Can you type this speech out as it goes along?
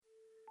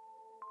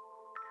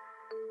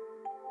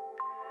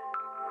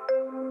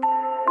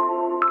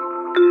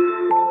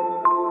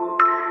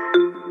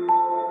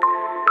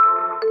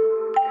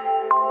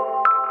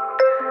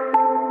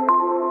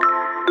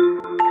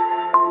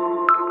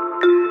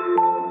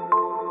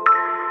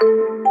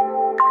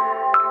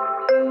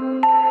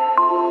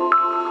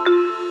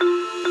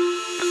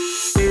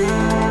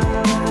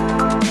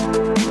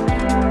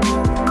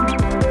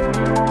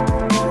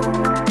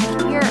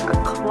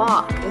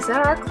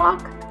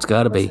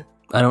gotta be.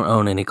 I don't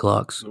own any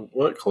clocks.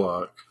 What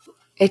clock?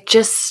 It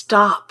just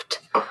stopped.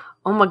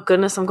 Oh my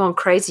goodness, I'm going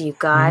crazy, you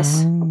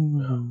guys.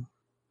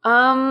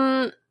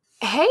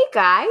 Hey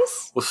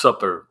guys. What's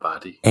up,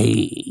 everybody?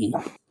 Hey.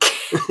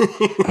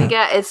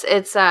 Yeah, it's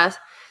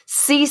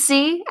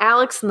Cece,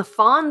 Alex, and the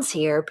Fawns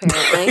here,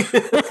 apparently.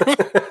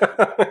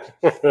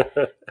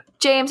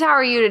 James, how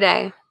are you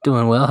today?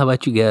 Doing well. How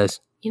about you guys?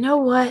 You know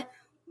what?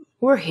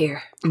 We're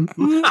here.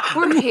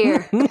 We're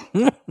here.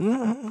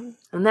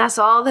 And that's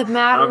all that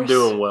matters. I'm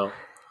doing well.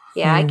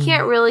 Yeah, I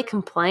can't really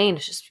complain.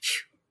 It's just,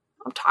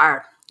 I'm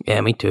tired.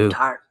 Yeah, me too. I'm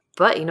tired.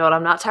 But you know what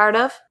I'm not tired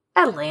of?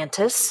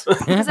 Atlantis.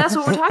 Because that's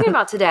what we're talking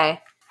about today.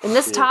 And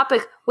this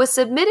topic was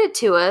submitted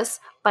to us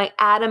by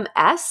Adam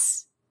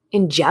S.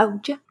 in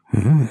Georgia.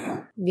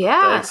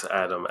 Yeah. Thanks,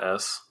 Adam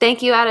S.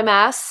 Thank you, Adam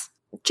S.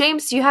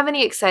 James, do you have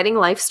any exciting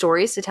life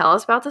stories to tell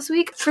us about this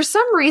week? For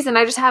some reason,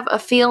 I just have a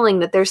feeling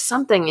that there's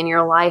something in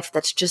your life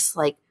that's just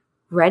like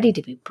ready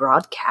to be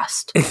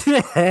broadcast.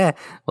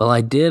 Well,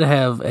 I did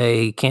have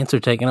a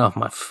cancer taken off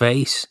my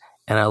face,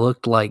 and I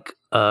looked like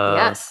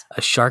a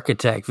shark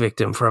attack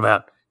victim for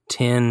about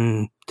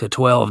 10 to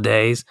 12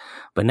 days.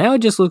 But now it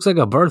just looks like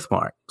a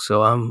birthmark.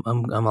 So I'm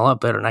a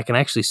lot better, and I can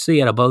actually see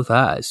out of both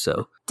eyes.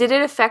 So did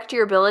it affect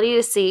your ability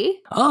to see?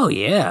 Oh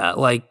yeah,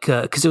 like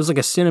because it was like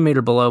a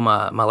centimeter below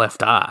my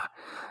left eye.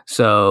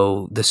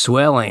 So the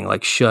swelling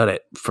like shut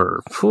it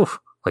for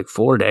like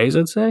 4 days,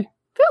 I'd say.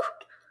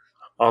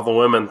 All the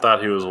women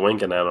thought he was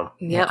winking at them.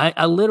 Yeah,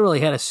 I literally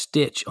had a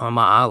stitch on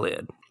my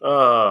eyelid.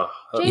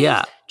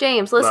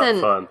 James,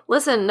 listen.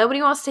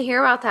 Nobody wants to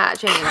hear about that,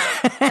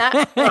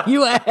 James.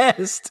 You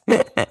asked.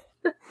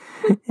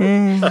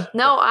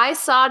 No, I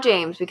saw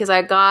James because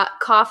I got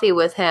coffee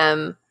with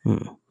him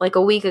like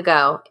a week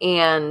ago,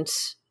 and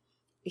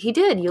he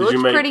did. You looked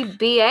pretty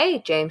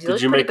BA, James. You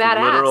looked pretty badass. Did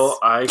you make literal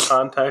eye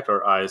contact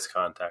or eyes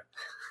contact?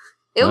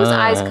 It was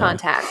eyes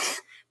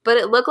contact. But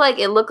it looked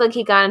like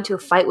he got into a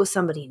fight with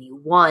somebody and he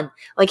won.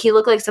 Like he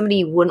looked like somebody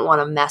you wouldn't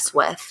want to mess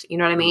with. You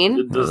know what I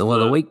mean? Well,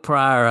 the week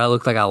prior, I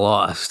looked like I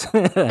lost.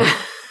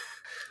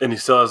 And he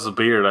still has a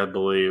beard, I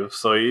believe.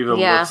 So he even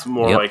looks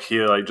more like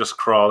he just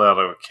crawled out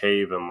of a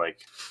cave and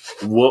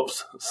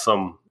whoops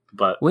some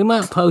butt. We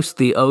might post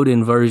the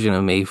Odin version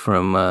of me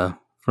from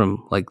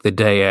like the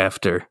day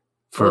after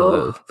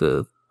for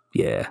the.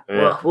 Yeah.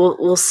 Well,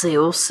 we'll see.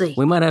 We'll see.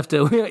 We might have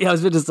to. I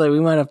was going to say we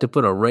might have to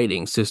put a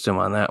rating system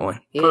on that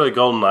one. Yeah. Put a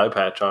golden eye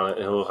patch on it,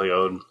 and it'll look like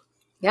Odin.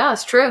 Yeah,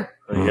 that's true.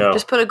 There you go.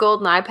 Just put a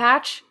golden eye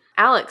patch.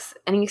 Alex,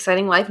 any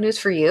exciting life news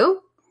for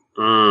you?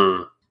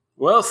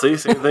 Well, see,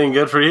 anything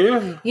good for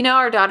you? You know,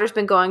 our daughter's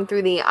been going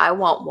through the "I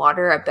want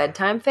water" at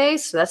bedtime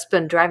phase, so that's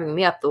been driving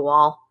me up the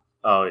wall.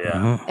 Oh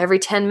yeah. Every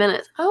 10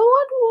 minutes, I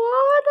want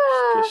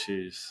water.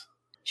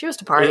 She was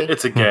to party.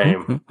 It's a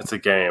game. It's a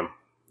game.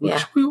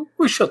 Yeah.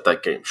 We shut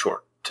that game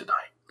short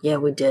tonight. Yeah,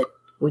 we did.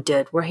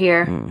 We're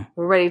here.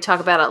 We're ready to talk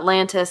about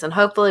Atlantis, and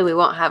hopefully we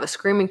won't have a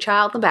screaming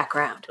child in the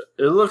background.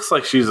 It looks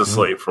like she's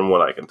asleep from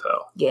what I can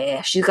tell.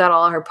 Yeah, she's got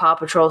all her Paw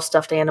Patrol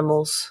stuffed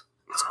animals.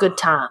 It's good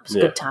times.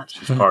 Good times.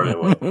 She's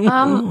partying with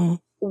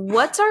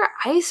what's our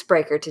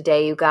icebreaker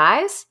today, you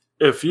guys?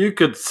 If you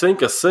could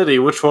sink a city,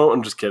 which one?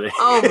 I'm just kidding.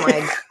 Oh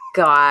my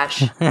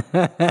gosh.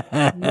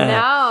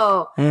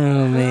 No.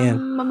 Oh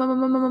man.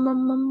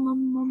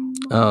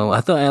 Oh,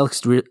 I thought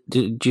Alex.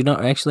 Did you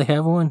not actually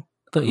have one?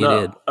 I thought you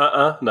did.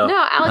 No.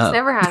 No, Alex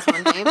never has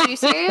one, James. Are you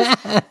serious?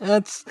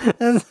 That's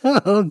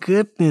oh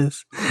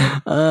goodness.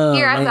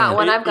 Here, I've got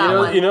one.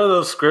 You know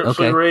those scripts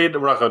we read?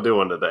 We're not going to do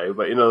one today,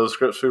 but you know those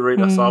scripts we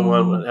read? I saw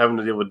one having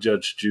to deal with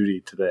Judge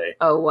Judy today.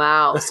 Oh,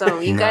 wow. So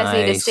you guys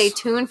need to stay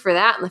tuned for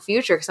that in the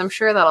future, because I'm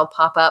sure that'll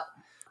pop up.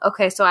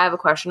 Okay, so I have a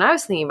question. I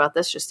was thinking about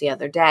this just the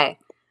other day.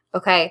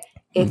 Okay,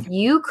 if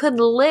you could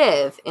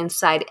live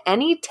inside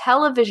any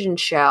television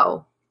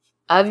show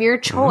of your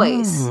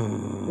choice,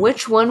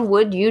 which one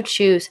would you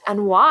choose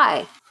and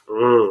why?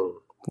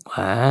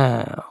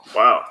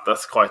 Wow,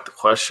 that's quite the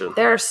question.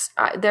 There's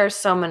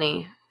so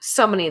many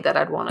that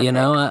I'd want to pick.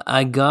 know,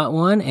 I got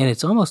one, and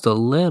it's almost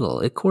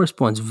it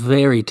corresponds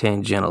very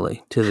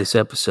tangentially to this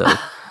episode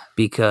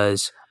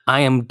because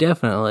I am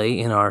definitely,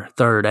 in our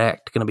third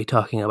act, going to be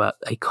talking about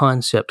a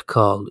concept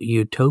called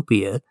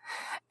utopia.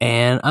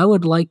 And I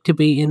would like to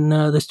be in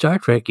the Star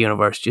Trek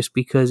universe just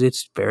because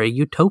it's very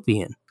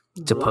utopian.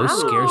 It's a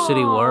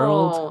post-scarcity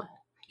world.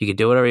 You can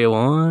do whatever you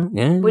want.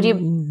 Yeah.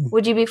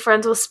 Would you be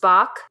friends with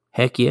Spock?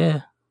 Heck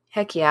yeah.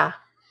 Heck yeah.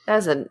 That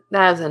is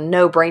a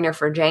no-brainer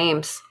for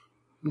James.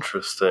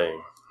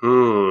 Interesting.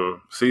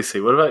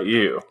 Cece, what about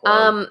you?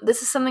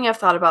 This is something I've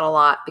thought about a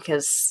lot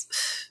because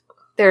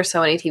there are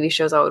so many TV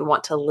shows I would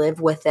want to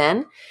live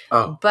within.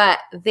 Oh. But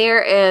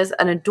there is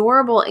an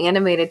adorable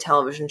animated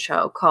television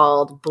show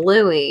called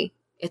Bluey.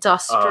 It's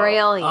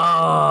Australian.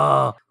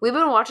 Oh. We've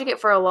been watching it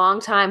for a long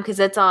time because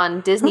it's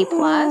on Disney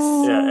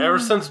Plus. Yeah, ever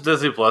since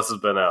Disney Plus has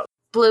been out.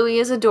 Bluey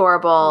is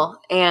adorable,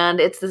 and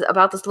it's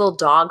about this little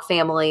dog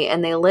family,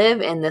 and they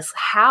live in this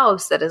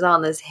house that is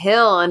on this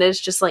hill, and it's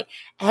just like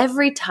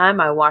every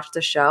time I watch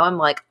the show, I'm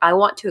like, I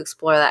want to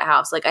explore that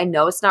house. Like, I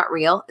know it's not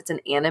real. It's an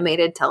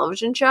animated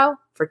television show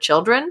for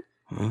children,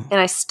 and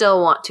I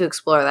still want to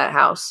explore that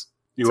house.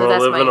 You want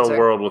to live in a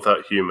world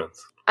without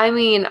humans. I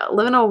mean,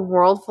 live in a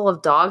world full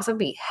of dogs would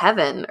be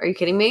heaven. Are you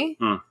kidding me?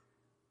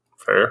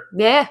 Fair.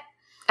 Yeah.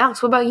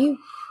 Alex, what about you?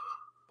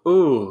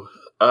 Ooh,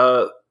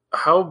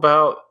 how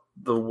about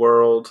the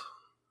world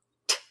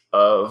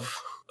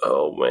of...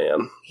 Oh,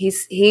 man.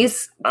 He's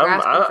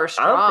grasping for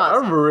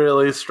straws. I'm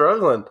really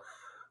struggling.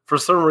 For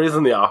some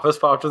reason, The Office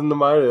popped into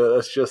mind.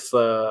 That's just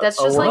that's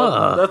just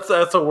like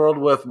that's a world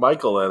with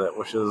Michael in it,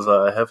 which is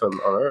heaven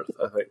on earth,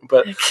 I think.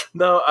 But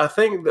no, I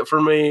think that for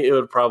me, it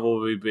would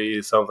probably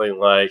be something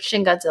like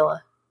Shin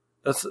Godzilla.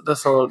 That's a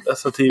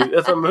TV.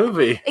 That's a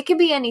movie. It can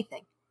be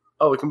anything.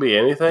 Oh, it can be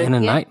anything. In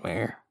a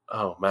nightmare.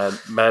 Oh,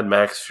 Mad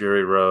Max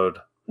Fury Road.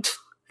 You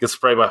can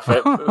spray my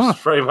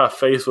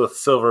face with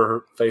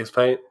silver face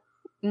paint.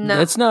 No.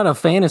 That's not a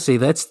fantasy.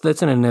 That's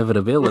an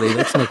inevitability.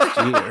 That's next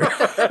year.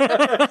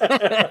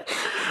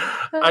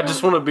 I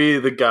just want to be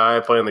the guy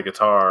playing the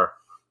guitar,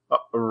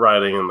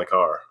 riding on the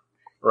car.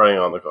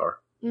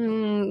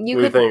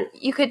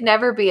 You could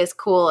never be as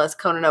cool as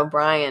Conan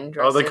O'Brien.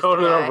 Oh, the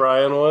Conan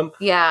O'Brien one?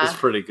 Yeah. It's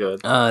pretty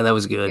good. That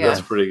was good. Yeah.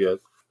 That's pretty good.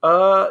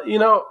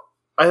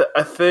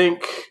 I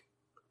think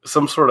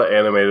some sort of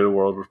animated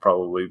world would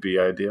probably be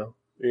ideal.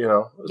 It's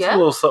a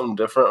little something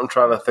different. I'm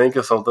trying to think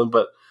of something,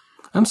 but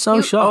I'm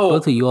so shocked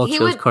both of you all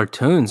chose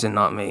cartoons and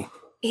not me.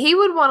 He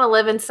would want to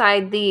live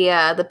inside the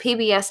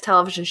PBS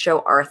television show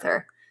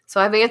Arthur. So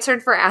I've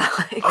answered for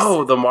Alex.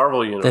 Oh, the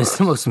Marvel Universe. That's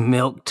the most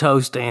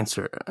milquetoast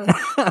answer.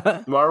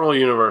 Marvel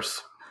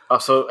Universe.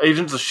 So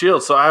Agents of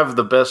S.H.I.E.L.D. So I have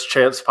the best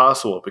chance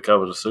possible of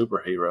becoming a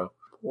superhero.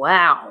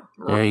 Wow.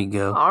 There you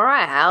go. All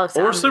right, Alex.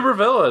 Or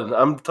supervillain.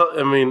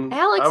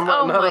 Alex,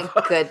 my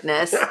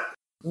goodness.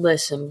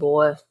 Listen,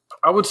 boy.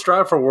 I would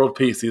strive for world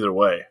peace either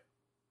way.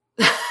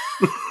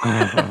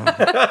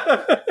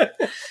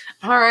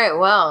 All right,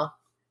 well,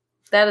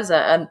 that is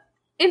an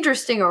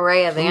interesting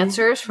array of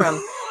answers from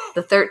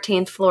the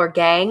 13th Floor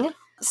gang.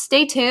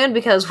 Stay tuned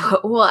because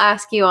we'll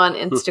ask you on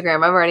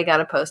Instagram. I've already got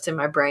a post in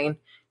my brain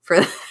for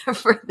this.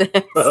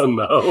 Oh,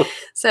 no.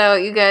 So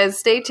you guys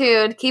stay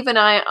tuned. Keep an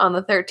eye on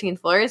the 13th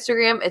Floor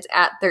Instagram. It's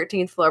at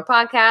 13th Floor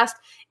Podcast.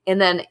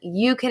 And then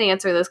you can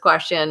answer this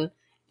question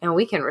and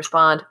we can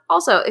respond.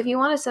 Also, if you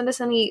want to send us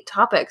any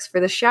topics for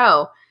the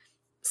show,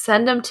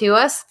 send them to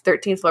us,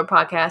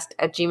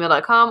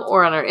 13thfloorpodcast@gmail.com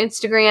or on our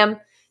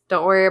Instagram.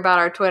 Don't worry about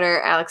our Twitter.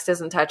 Alex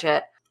doesn't touch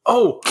it.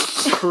 Oh,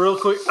 real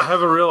quick, I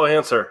have a real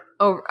answer.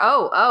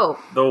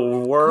 Oh. The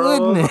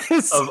world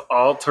of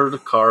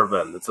Altered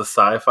Carbon. It's a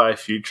sci-fi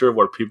future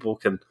where people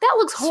can... That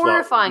looks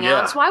horrifying,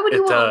 Alex. Why would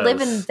you want to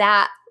live in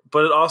that?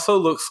 But it also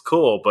looks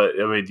cool. But,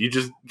 you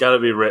just got to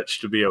be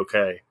rich to be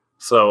okay.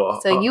 So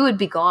you would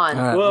be gone.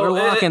 Right, we're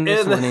locking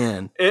this one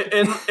in.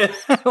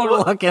 We're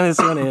locking this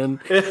one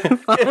in.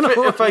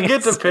 If I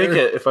get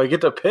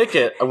to pick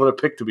it, I'm going to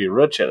pick to be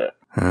rich in it.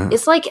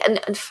 It's like,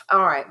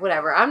 all right,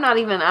 whatever. I'm not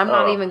even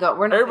going.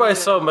 We're not. Everybody's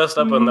so messed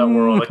up in that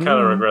world. I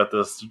kind of regret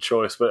this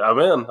choice, but I'm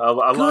in.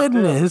 I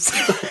Goodness.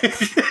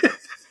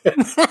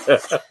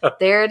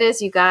 There it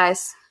is, you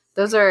guys.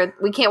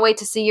 We can't wait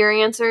to see your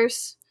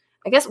answers.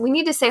 I guess we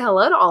need to say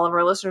hello to all of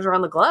our listeners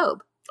around the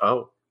globe.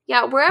 Oh.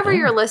 Yeah, wherever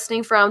you're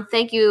listening from,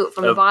 thank you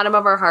from the bottom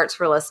of our hearts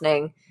for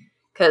listening.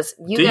 Because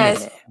you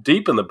guys...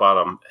 Deep in the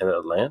bottom, in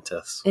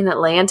Atlantis. Yeah,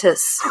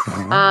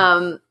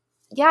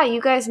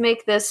 you guys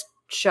make this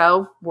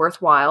show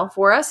worthwhile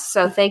for us.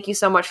 So thank you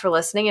so much for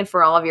listening and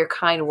for all of your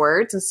kind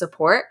words and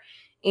support.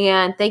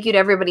 And thank you to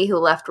everybody who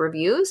left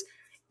reviews.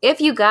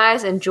 If you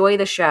guys enjoy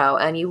the show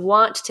and you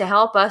want to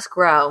help us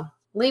grow,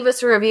 leave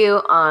us a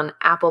review on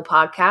Apple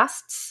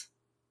Podcasts.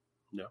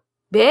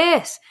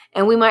 Yes,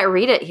 and we might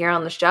read it here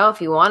on the show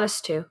if you want us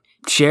to.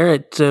 Share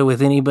it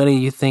with anybody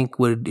you think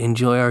would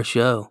enjoy our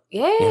show.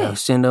 Yeah.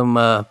 Send them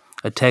a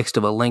text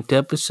of a linked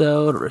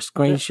episode or a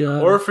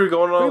screenshot. Or if you're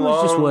going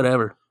on just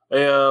whatever.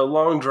 A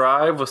long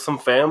drive with some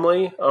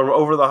family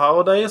over the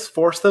holidays,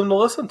 force them to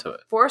listen to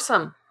it. Force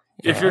them.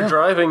 If you're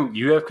driving,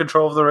 you have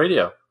control of the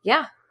radio.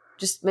 Yeah.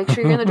 Just make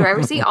sure you're in the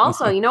driver's seat.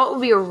 Also, you know what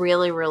would be a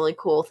really, really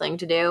cool thing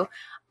to do?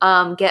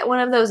 Get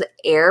one of those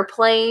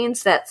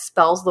airplanes that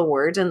spells the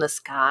words in the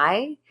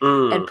sky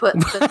and put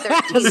the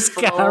 13th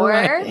floor.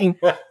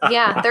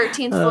 Yeah,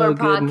 13th floor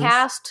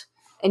podcast.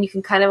 And you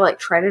can kind of like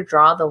try to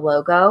draw the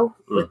logo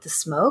with the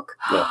smoke.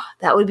 Yeah.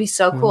 That would be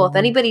so cool. If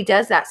anybody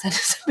does that, send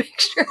us a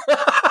picture.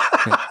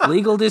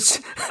 Legal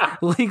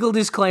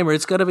disclaimer.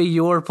 It's got to be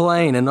your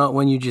plane and not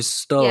one you just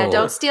stole. Yeah,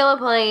 don't steal a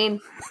plane.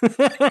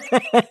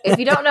 If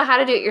you don't know how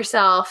to do it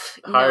yourself,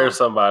 hire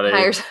somebody.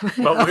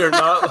 But we're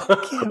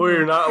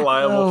not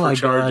liable for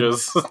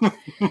charges.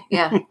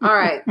 Yeah. All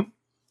right,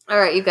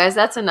 you guys,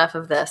 that's enough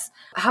of this.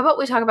 How about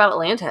we talk about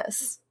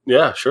Atlantis?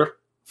 Yeah, sure.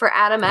 For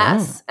Adam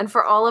S. and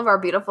for all of our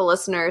beautiful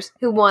listeners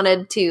who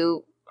wanted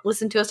to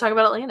listen to us talk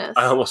about Atlantis.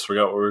 I almost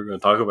forgot what we were going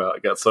to talk about. I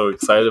got so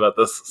excited about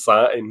this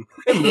sign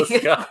in the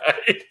sky.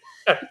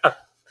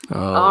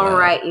 All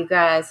right, you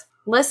guys.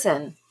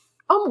 Listen,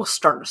 I'm going to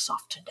start us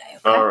off today.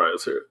 Okay? All right,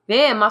 let's hear it.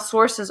 Yeah, my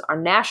sources are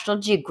National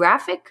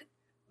Geographic,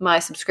 my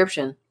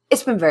subscription.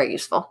 It's been very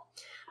useful.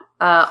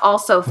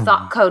 Also,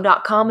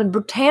 thoughtco.com and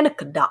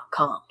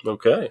Britannica.com.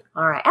 Okay.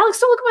 All right. Alex,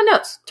 don't look at my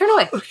notes. Turn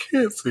away. I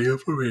can't see it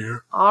from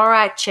here. All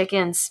right,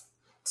 chickens.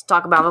 Let's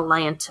talk about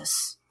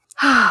Atlantis.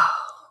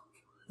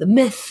 The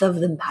myth of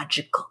the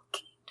magical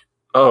kingdom.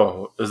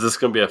 Oh, is this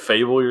going to be a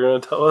fable you're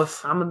going to tell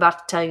us? I'm about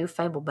to tell you a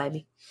fable,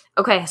 baby.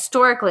 Okay,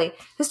 historically,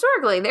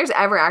 there's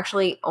ever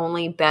actually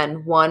only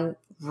been one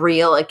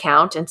real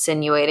account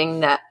insinuating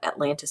that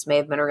Atlantis may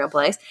have been a real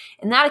place.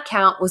 And that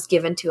account was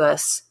given to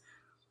us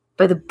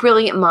by the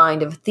brilliant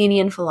mind of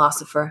Athenian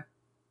philosopher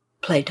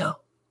Plato.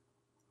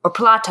 Or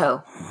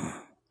Plato.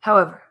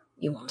 However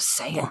you want to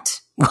say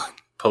it.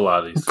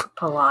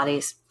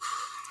 Pilates.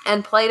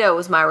 And Plato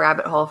was my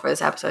rabbit hole for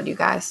this episode, you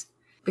guys.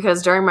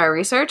 Because during my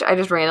research, I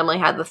just randomly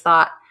had the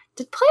thought,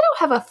 did Plato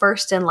have a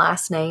first and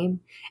last name?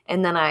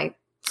 And then I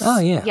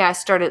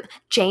started,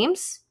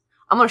 James?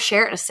 I'm going to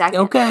share it in a second.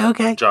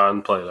 Okay.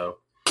 John Plato.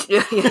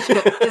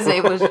 His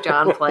name was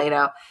John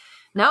Plato.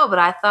 No, but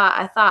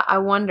I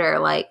wonder,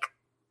 like,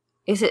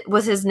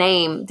 was his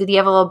name, did he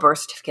have a little birth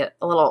certificate,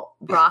 a little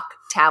rock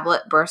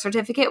tablet birth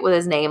certificate with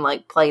his name,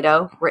 like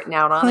Plato, written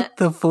out on it?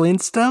 The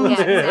Flintstones?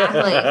 Yeah,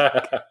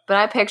 exactly. But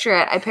I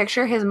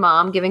picture his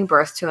mom giving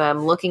birth to him,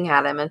 looking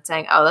at him and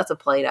saying, oh, that's a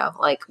Plato.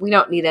 Like, we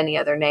don't need any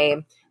other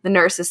name. The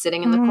nurse is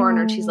sitting in the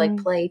corner and she's like,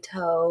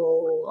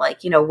 Plato, like,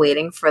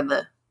 waiting for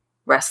the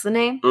rest of the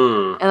name.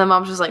 And the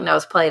mom's just like, no,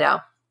 it's Plato.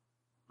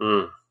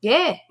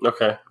 Yeah.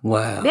 Okay.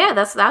 Wow. Yeah,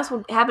 that's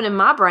what happened in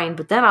my brain.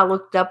 But then I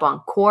looked up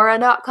on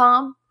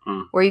Quora.com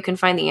where you can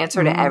find the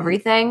answer to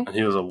everything. And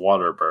he was a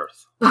water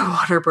birth.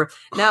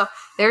 No,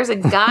 there's a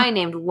guy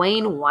named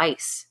Wayne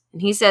Weiss.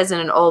 And he says in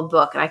an old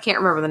book, and I can't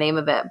remember the name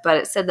of it, but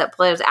it said that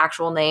Plato's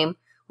actual name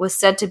was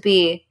said to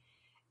be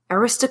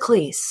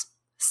Aristocles,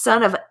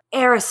 son of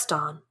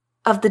Ariston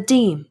of the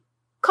deme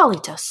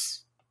Colletus.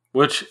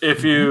 Which,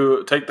 if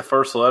you take the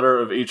first letter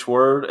of each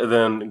word and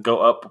then go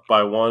up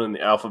by one in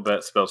the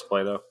alphabet, spells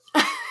Plato.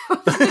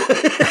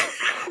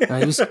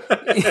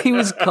 He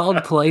was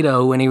called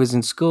Plato when he was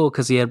in school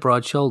because he had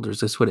broad shoulders.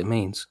 That's what it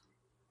means.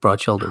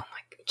 Broad shoulder. Oh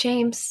my God.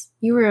 James,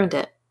 you ruined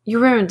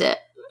it.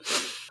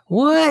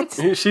 What?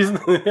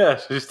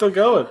 She's still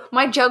going.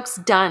 My joke's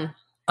done.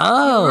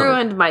 Oh. You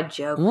ruined my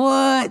joke.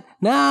 What?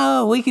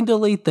 No, we can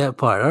delete that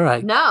part. All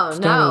right.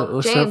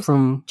 No.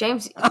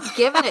 James, you've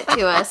given it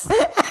to us.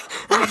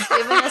 You've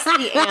given us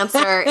the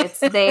answer. It's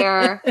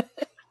there.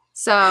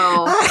 So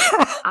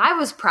I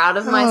was proud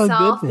of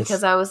myself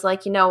because I was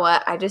like, you know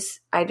what? I just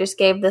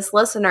gave this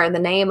listener the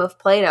name of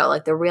Plato,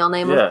 like the real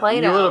name of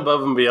Plato. You went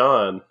above and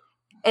beyond.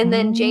 And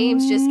then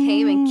James just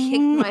came and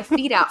kicked my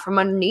feet out from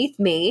underneath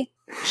me.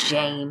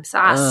 James,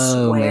 I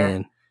swear.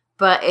 Man.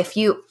 But if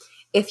you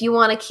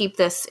want to keep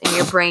this in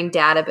your brain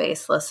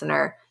database,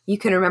 listener, you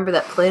can remember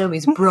that Plato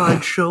means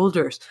broad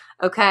shoulders.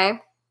 Okay?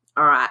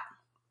 All right.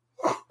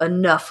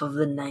 Enough of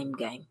the name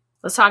game.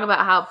 Let's talk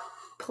about how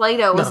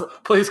Plato was... No,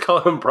 please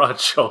call him broad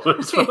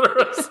shoulders for the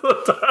rest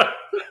of the time.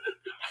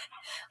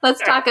 Let's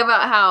talk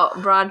about how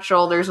Broad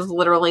Shoulders was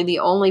literally the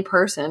only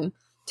person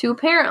to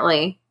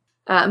apparently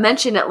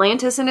mention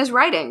Atlantis in his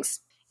writings.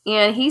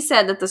 And he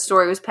said that the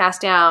story was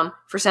passed down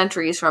for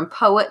centuries from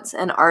poets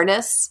and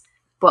artists,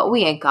 but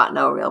we ain't got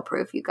no real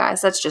proof, you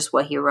guys. That's just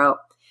what he wrote.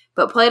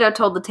 But Plato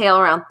told the tale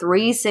around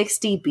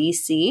 360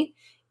 BC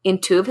in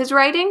two of his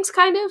writings,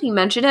 kind of. He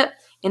mentioned it,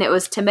 and it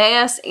was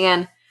Timaeus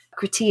and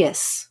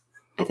Critias.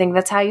 I think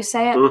that's how you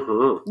say it.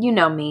 Mm-hmm. You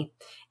know me.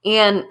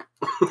 And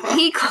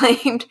he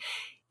claimed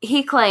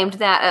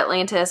that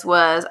Atlantis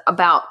was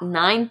about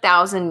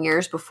 9,000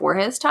 years before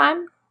his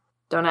time.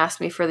 Don't ask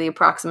me for the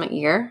approximate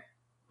year,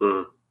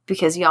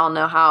 because y'all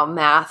know how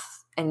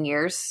math and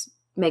years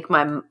make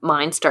my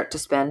mind start to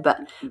spin. But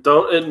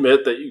don't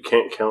admit that you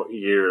can't count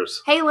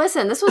years. Hey,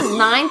 listen, this was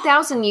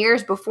 9,000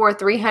 years before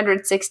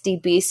 360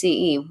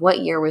 BCE. What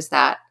year was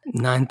that?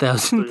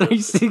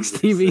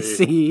 9,360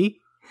 BCE.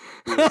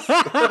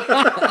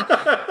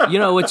 You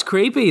know what's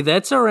creepy?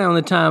 That's around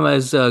the time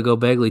as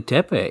Gobekli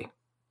Tepe.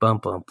 Bum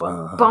bum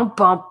bum. Bum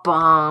bum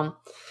bum.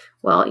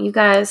 Well, you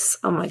guys,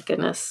 oh my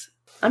goodness,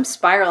 I'm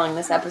spiraling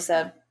this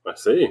episode. I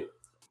see.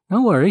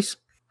 No worries.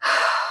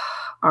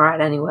 All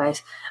right,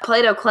 anyways.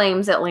 Plato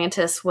claims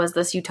Atlantis was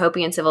this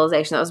utopian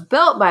civilization that was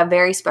built by a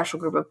very special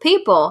group of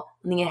people,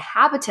 and the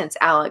inhabitants,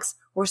 Alex,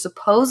 were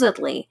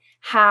supposedly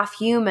half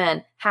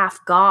human,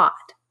 half god.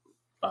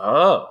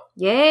 Oh.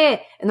 Yeah,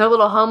 and their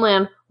little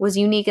homeland was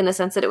unique in the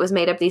sense that it was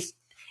made up it's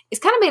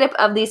kind of made up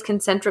of these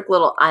concentric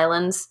little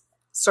islands,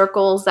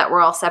 circles that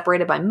were all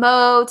separated by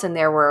moats, and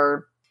it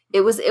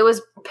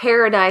was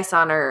paradise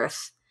on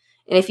earth.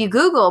 And if you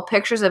Google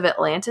pictures of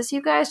Atlantis,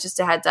 you guys, just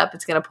a heads up,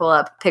 it's going to pull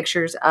up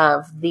pictures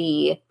of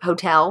the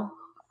hotel,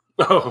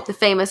 the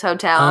famous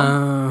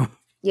hotel.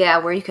 Yeah,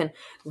 where you can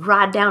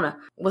ride down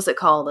what's it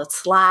called? A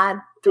slide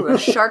through a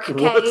shark cave.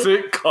 What's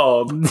it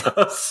called?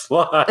 A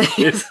slide.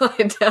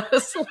 Slide down a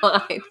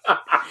slide.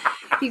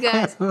 You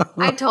guys,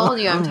 I told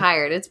you I'm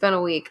tired. It's been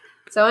a week.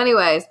 So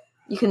anyways,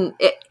 you can...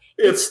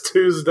 It's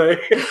Tuesday.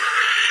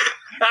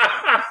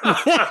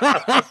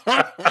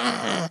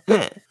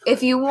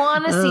 If you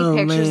want to see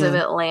pictures of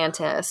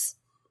Atlantis,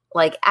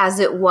 like as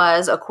it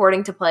was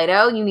according to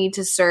Plato, you need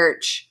to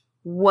search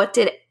what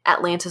did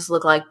Atlantis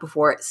look like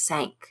before it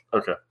sank.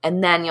 Okay.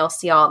 And then you'll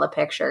see all the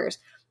pictures.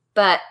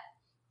 But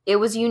it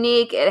was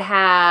unique. It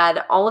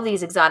had all of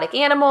these exotic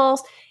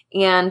animals,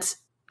 and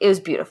it was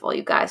beautiful,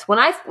 you guys. When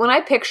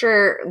I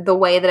picture the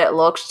way that it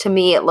looked, to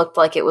me, it looked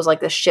like it was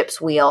like the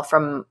ship's wheel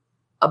from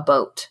a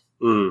boat.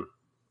 Mm.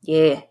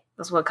 Yeah,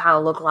 that's what it kind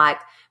of looked like.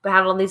 But it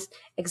had all these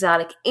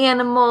exotic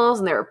animals,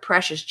 and there were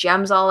precious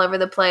gems all over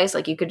the place.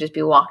 Like, you could just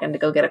be walking to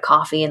go get a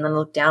coffee and then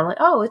look down like,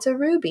 oh, it's a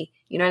ruby.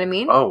 You know what I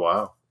mean? Oh,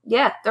 wow.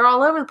 Yeah, they're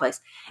all over the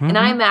place. Mm-hmm. And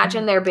I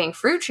imagine there being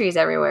fruit trees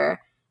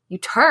everywhere. You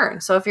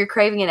turn. So if you're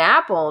craving an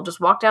apple, just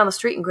walk down the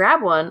street and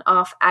grab one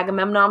off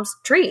Agamemnon's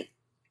tree.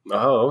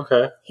 Oh,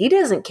 okay. He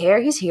doesn't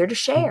care. He's here to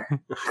share.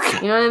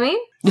 You know what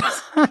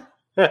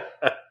I mean?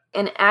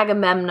 And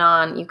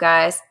Agamemnon, you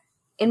guys,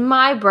 in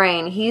my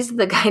brain, he's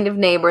the kind of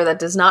neighbor that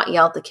does not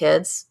yell at the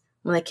kids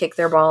when they kick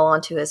their ball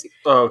onto his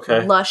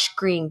lush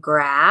green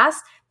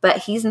grass. But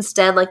he's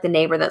instead like the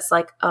neighbor that's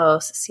like, oh,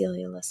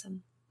 Cecilia,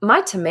 listen.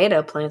 My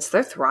tomato plants,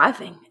 they're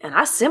thriving, and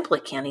I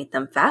simply can't eat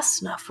them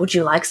fast enough. Would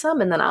you like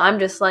some? And then I'm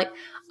just like,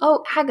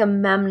 oh,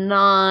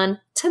 Agamemnon,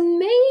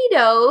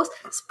 tomatoes,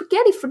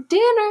 spaghetti for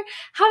dinner.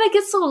 How'd I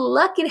get so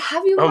lucky to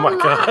have you in my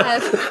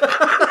life?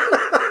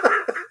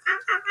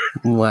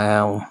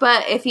 Wow.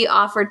 But if he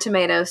offered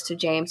tomatoes to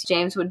James,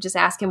 James would just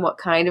ask him what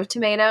kind of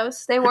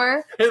tomatoes they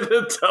were. And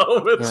then tell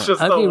him it's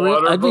just a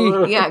water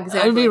balloon. Yeah,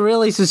 exactly. I'd be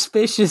really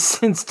suspicious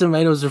since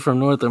tomatoes are from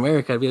North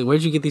America. I'd be like,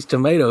 where'd you get these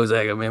tomatoes,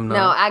 Agamemnon?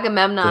 No,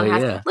 Agamemnon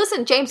has...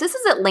 Listen, James, this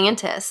is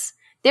Atlantis.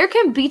 There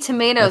can be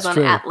tomatoes on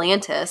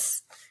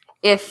Atlantis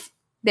if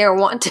there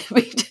want to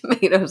be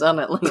tomatoes on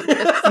Atlantis.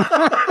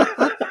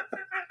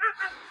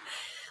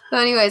 So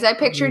anyways, I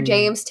picture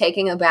James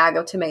taking a bag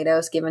of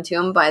tomatoes given to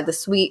him by the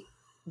sweet,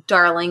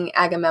 darling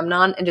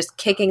Agamemnon and just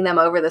kicking them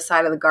over the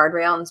side of the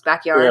guardrail in his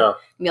backyard. Yeah.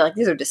 And be like,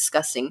 these are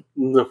disgusting.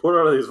 What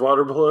are these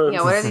water balloons?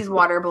 Yeah, what are these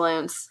water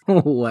balloons?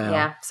 Wow.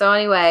 Yeah. So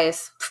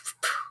anyways,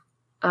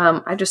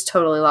 I just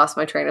totally lost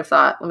my train of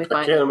thought. Let me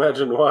find it. I can't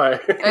imagine why.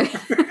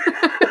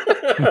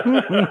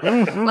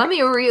 Let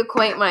me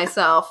reacquaint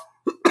myself.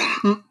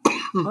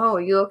 Oh,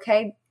 are you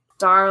okay,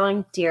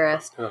 darling,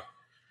 dearest? Yeah.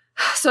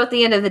 So at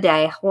the end of the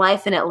day,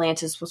 life in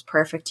Atlantis was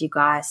perfect, you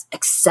guys,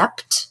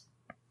 except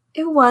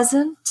it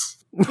wasn't.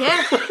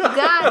 Yeah, you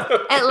guys,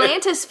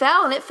 Atlantis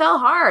fell, and it fell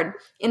hard.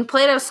 In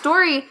Plato's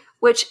story,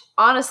 which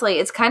honestly,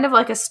 it's kind of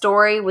like a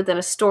story within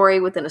a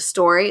story within a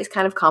story. It's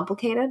kind of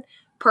complicated.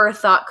 Per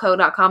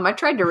thoughtco.com. I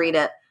tried to read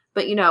it,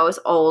 but it's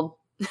old.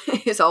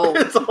 It's old.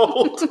 It's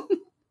old.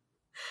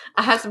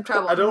 I had some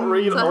trouble. I don't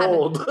read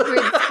old. I had to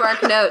read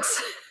Spark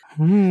Notes.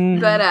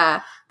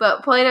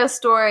 But Plato's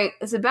story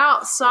is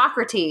about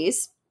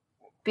Socrates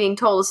being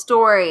told a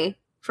story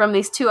from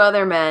these two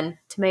other men,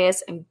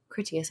 Timaeus and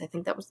Critias. I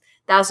think that was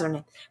their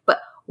name. But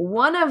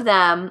one of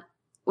them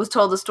was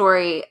told the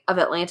story of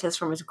Atlantis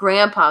from his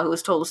grandpa, who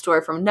was told a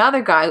story from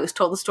another guy who was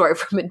told the story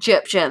from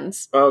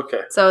Egyptians.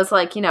 Okay. So it's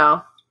like,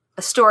 a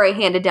story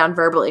handed down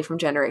verbally from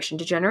generation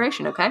to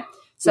generation, okay?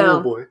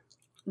 So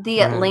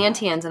the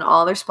Atlanteans in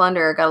all their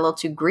splendor got a little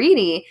too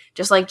greedy,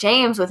 just like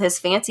James with his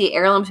fancy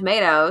heirloom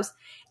tomatoes.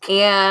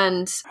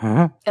 And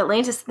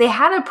Atlantis, they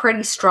had a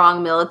pretty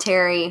strong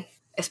military,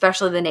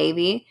 especially the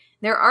Navy.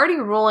 They're already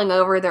ruling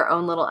over their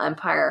own little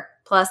empire,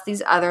 plus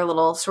these other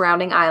little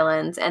surrounding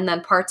islands, and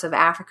then parts of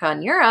Africa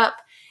and Europe.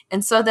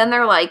 And so then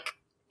they're like,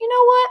 you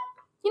know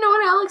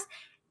what, Alex?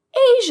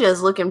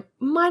 Asia's looking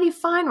mighty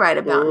fine right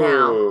about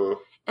now.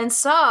 And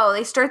so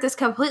they start this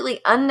completely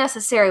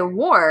unnecessary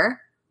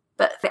war,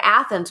 but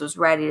Athens was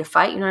ready to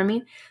fight, you know what I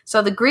mean?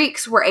 So the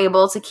Greeks were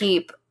able to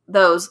keep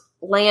those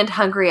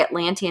land-hungry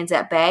Atlanteans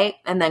at bay,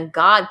 and then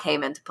God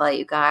came into play,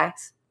 you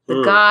guys.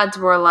 The gods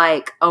were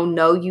like, oh,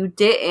 no, you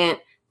didn't,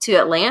 to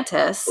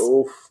Atlantis.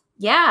 Oof.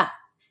 Yeah.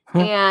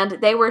 And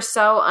they were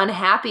so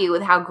unhappy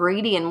with how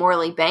greedy and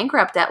morally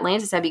bankrupt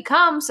Atlantis had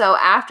become. So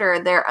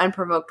after their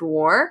unprovoked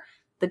war,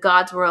 the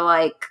gods were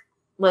like,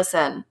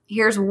 listen,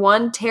 here's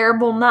one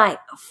terrible night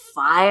of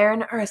fire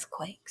and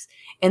earthquakes.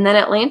 And then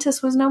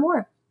Atlantis was no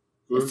more.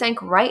 It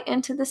sank right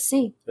into the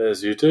sea.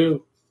 As you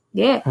do.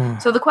 Yeah.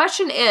 So the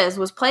question is,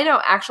 was Plato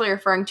actually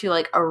referring to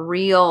like a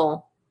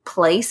real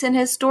place in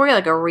his story,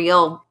 like a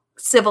real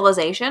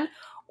civilization?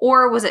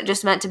 Or was it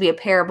just meant to be a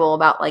parable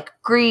about like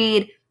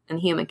greed and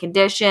the human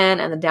condition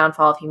and the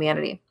downfall of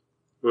humanity?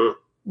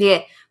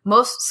 Yeah.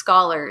 Most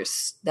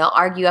scholars, they'll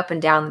argue up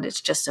and down that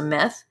it's just a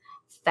myth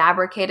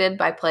fabricated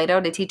by Plato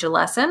to teach a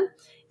lesson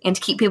and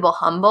to keep people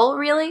humble,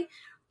 really.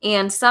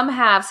 And some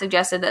have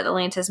suggested that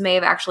Atlantis may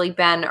have actually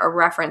been a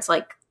reference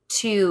like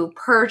to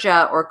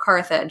Persia or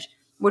Carthage,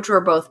 which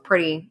were both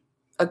pretty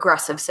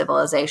aggressive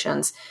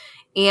civilizations.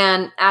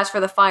 And as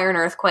for the fire and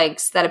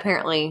earthquakes that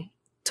apparently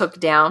took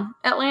down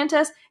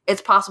Atlantis,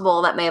 it's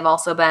possible that may have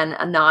also been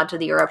a nod to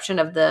the eruption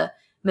of the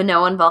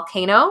Minoan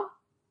volcano,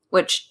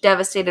 which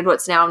devastated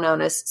what's now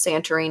known as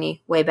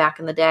Santorini way back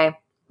in the day,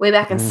 way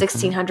back in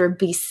 1600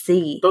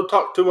 BC. Don't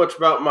talk too much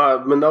about my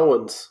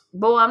Minoans.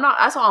 Well, I'm not.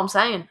 That's all I'm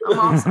saying.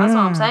 That's all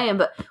I'm saying.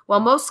 But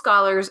while most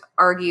scholars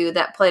argue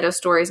that Plato's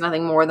story is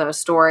nothing more than a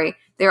story,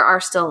 there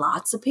are still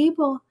lots of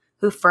people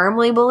who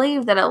firmly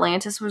believe that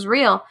Atlantis was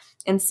real,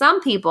 and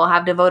some people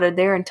have devoted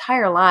their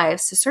entire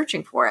lives to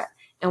searching for it.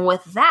 And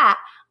with that,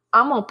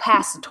 I'm going to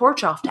pass the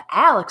torch off to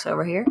Alex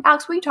over here.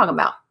 Alex, what are you talking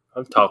about?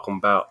 I'm talking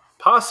about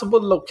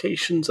possible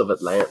locations of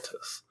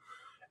Atlantis.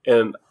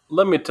 And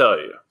let me tell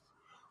you,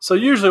 so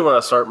usually when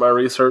I start my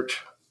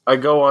research, I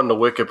go on to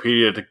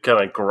Wikipedia to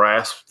kind of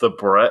grasp the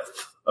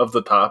breadth of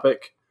the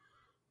topic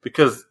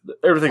because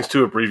everything's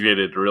too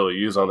abbreviated to really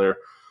use on there.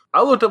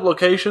 I looked up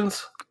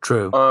locations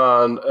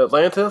on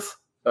Atlantis.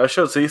 I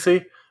showed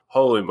Cece.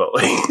 Holy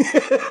moly.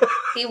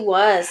 He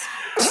was.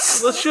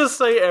 Let's just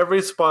say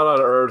every spot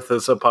on Earth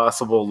is a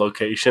possible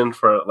location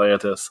for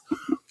Atlantis.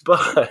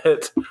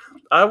 But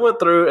I went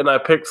through and I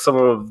picked some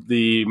of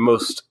the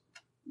most...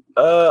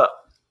 the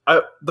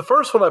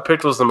first one I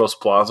picked was the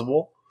most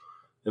plausible.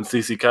 And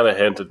Cece kind of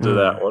hinted to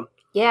that one.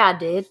 Yeah, I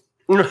did.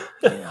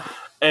 Yeah.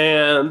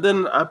 And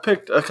then I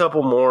picked a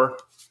couple more.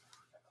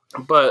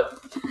 But...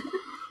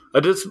 I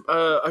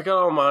got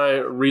all my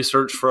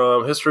research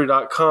from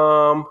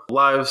History.com,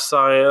 Live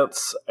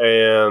Science,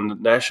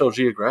 and National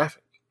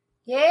Geographic.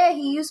 Yeah,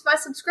 he used my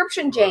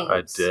subscription, James.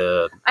 I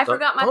did. I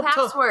forgot my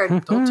password.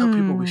 Don't tell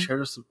people we share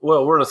this.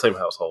 Well, we're in the same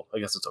household. I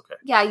guess it's okay.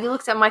 Yeah, you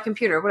looked at my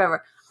computer,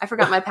 whatever. I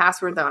forgot my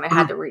password, though, and I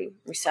had to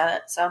reset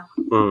it. So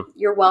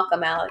you're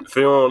welcome, Alex. If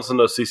anyone wants to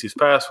know Cece's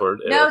password.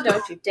 No,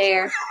 don't you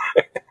dare.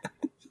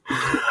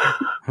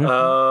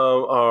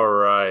 All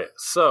right.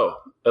 So,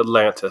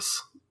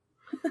 Atlantis.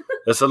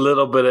 It's a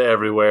little bit of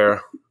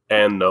everywhere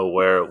and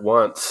nowhere at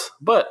once.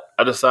 But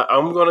I decided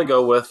I'm going to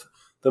go with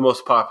the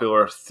most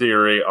popular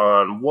theory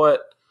on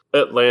what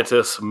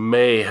Atlantis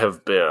may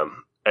have been.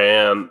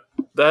 And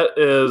that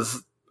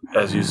is,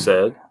 as you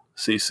said,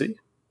 Cece,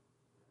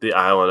 the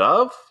island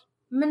of?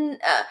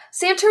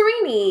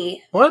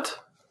 Santorini. What?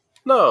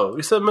 No,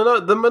 we said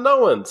the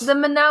Minoans. The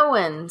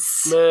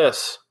Minoans.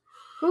 Yes.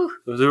 Whew.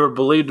 They were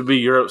believed to be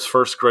Europe's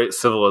first great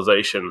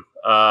civilization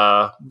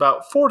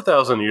about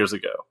 4,000 years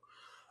ago.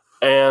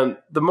 And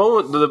the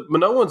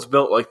Minoans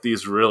built like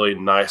these really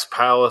nice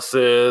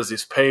palaces,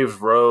 these paved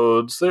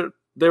roads.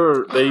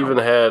 They even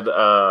had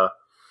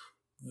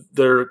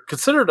they're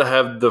considered to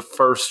have the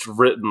first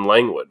written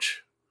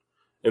language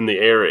in the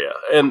area.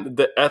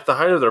 And at the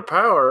height of their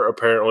power,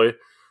 apparently,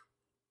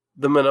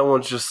 the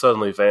Minoans just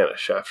suddenly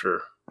vanish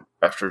after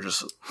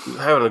just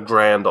having a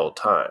grand old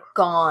time.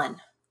 Gone.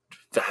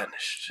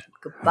 Vanished.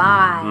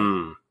 Goodbye.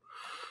 Mm-hmm.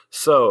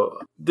 So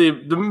the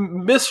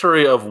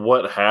mystery of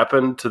what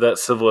happened to that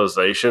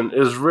civilization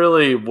is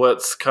really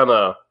what's kind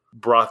of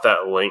brought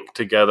that link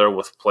together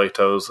with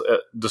Plato's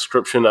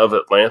description of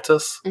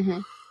Atlantis.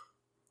 Mm-hmm.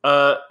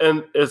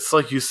 And it's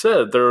like you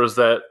said, there was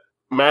that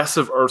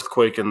massive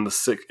earthquake in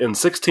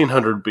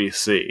 1600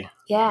 BC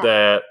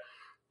that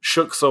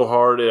shook so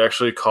hard it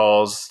actually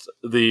caused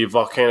the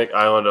volcanic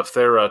island of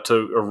Thera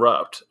to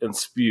erupt and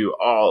spew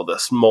all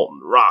this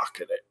molten rock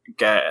and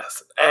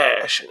gas and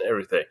ash and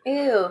everything.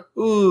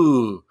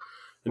 Ew.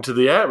 Into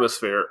the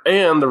atmosphere.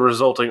 And the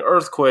resulting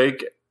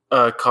earthquake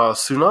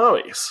caused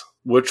tsunamis,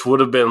 which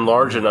would have been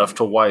large enough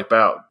to wipe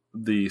out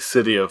the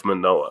city of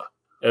Minoa.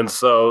 And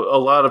so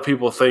a lot of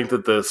people think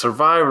that the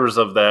survivors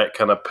of that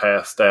kind of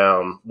passed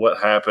down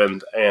what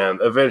happened, and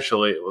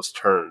eventually it was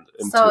turned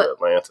into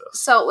Atlantis.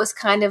 So it was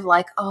kind of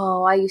like,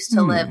 oh, I used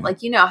to live,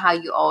 like, you know how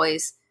you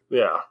always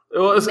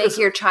make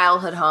your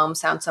childhood home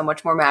sound so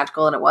much more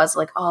magical than it was.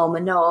 Like, oh,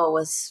 Minoa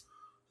was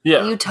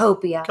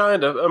utopia.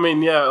 Kind of. I mean,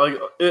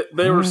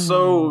 they were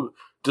so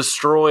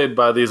destroyed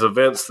by these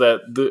events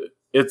that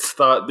it's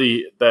thought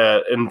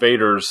that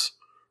invaders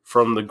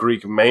from the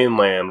Greek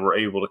mainland were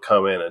able to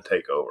come in and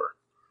take over.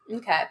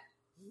 Okay.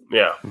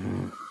 Yeah.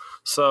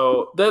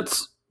 So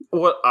that's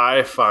what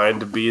I find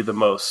to be the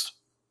most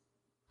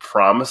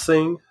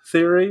promising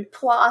theory.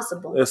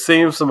 Plausible. It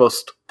seems the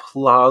most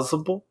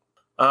plausible.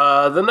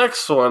 The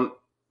next one,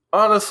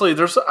 honestly,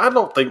 I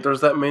don't think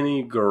there's that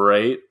many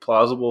great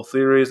plausible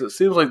theories. It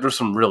seems like there's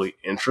some really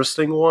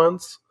interesting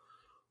ones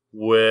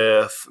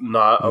with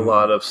not a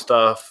lot of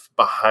stuff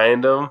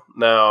behind them.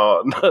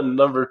 Now,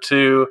 number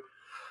 2,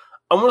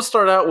 I'm going to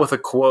start out with a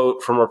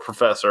quote from a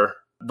professor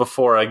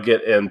before I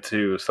get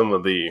into some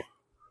of the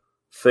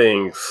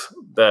things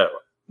that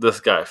this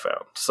guy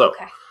found. So,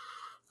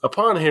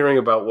 upon hearing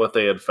about what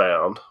they had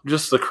found,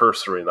 just the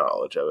cursory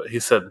knowledge of it,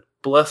 he said,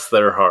 "Bless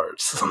their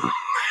hearts."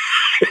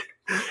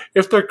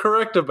 If they're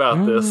correct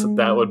about this,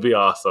 that would be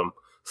awesome,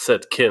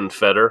 said Ken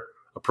Feder,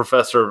 a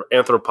professor of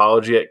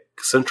anthropology at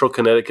Central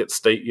Connecticut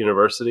State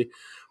University.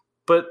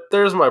 But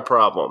there's my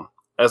problem.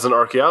 As an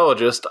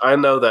archaeologist, I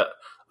know that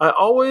I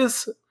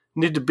always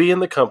need to be in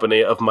the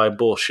company of my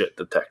bullshit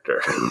detector.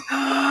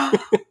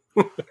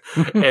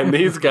 And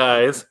these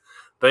guys,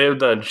 they have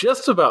done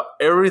just about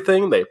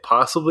everything they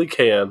possibly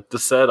can to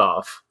set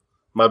off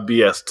my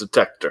BS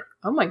detector.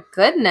 Oh my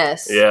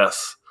goodness.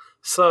 Yes.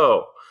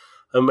 So,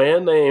 a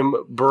man named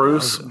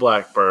Bruce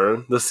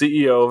Blackburn, the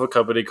CEO of a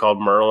company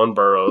called Merlin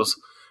Burroughs,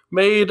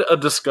 made a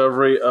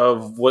discovery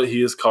of what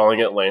he is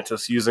calling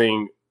Atlantis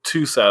using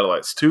two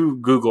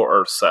Google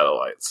Earth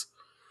satellites.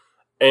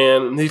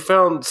 And he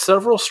found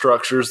several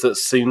structures that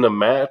seem to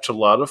match a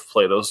lot of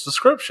Plato's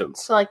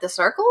descriptions. So, like the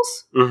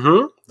circles?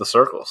 Mm-hmm. The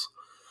circles.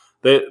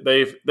 They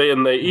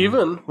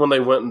even, when they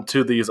went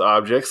into these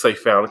objects, they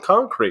found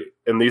concrete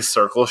in these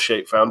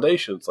circle-shaped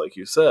foundations, like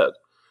you said.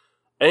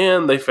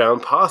 And they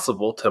found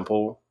possible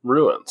temple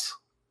ruins.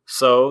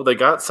 So they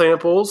got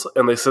samples,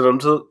 and they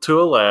sent them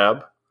to a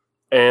lab,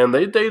 and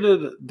they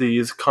dated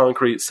these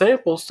concrete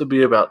samples to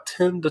be about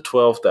 10 to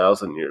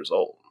 12,000 years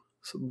old.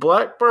 So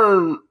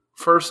Blackburn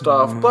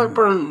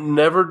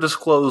never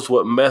disclosed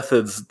what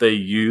methods they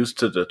used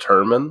to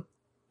determine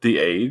the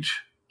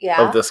age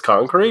of this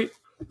concrete.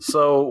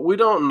 So we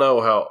don't know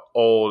how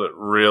old it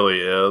really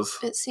is.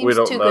 It seems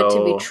too good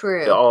to be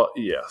true.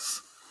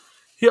 Yes.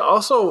 He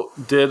also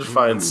did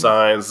find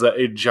signs that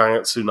a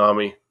giant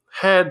tsunami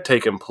had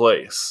taken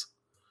place,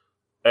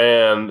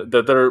 and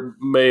that there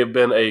may have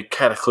been a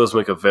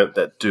cataclysmic event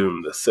that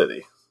doomed the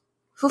city.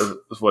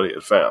 Is what he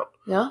had found.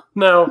 Yeah.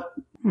 Now,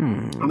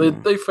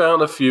 they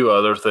found a few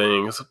other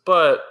things,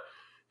 but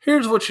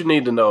here's what you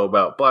need to know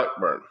about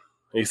Blackburn.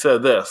 He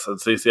said this, and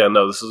Cece, I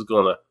know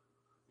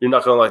you're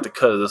not gonna like the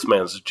cut of this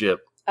man's jib.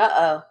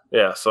 Uh-oh.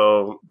 Yeah,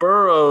 so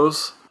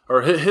Burroughs,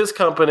 or his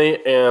company,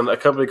 and a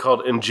company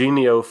called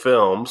Ingenio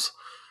Films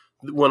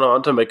went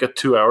on to make a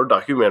 2-hour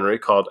documentary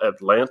called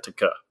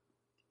Atlantica.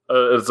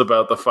 It's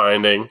about the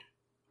finding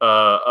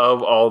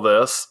of all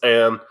this,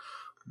 and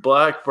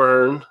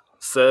Blackburn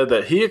said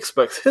that he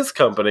expects his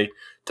company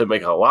to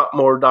make a lot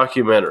more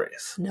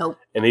documentaries. Nope.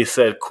 And he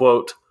said,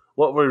 quote,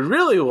 "What we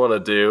really want to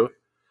do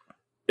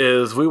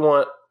is we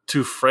want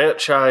to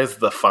franchise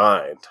the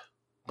find,"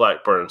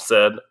 Blackburn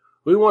said.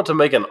 "We want to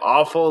make an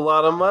awful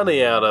lot of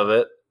money out of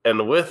it,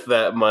 and with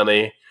that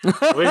money,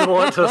 we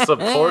want to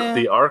support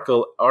the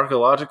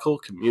archaeological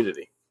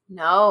community."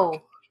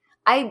 No.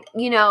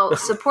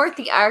 Support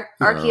the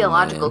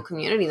archaeological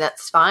community,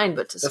 that's fine,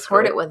 but to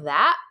support it with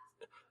that?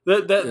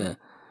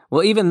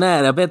 Well, even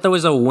that, I bet there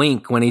was a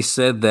wink when he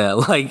said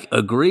that. Like,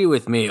 agree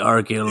with me,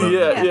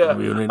 archaeological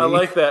community. I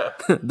like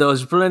that.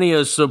 There's plenty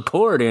of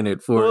support in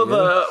it for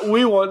you.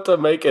 We want to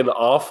make an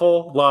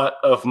awful lot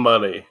of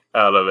money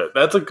out of it.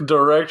 That's a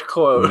direct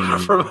quote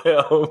from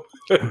him.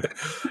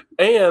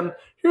 And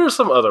here are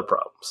some other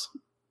problems.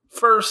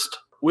 First,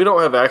 we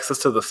don't have access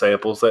to the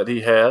samples that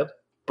he had,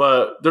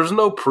 but there's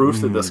no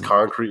proof that this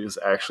concrete is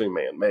actually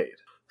man-made.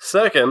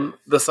 Second,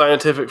 the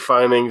scientific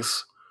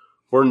findings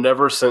were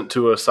never sent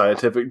to a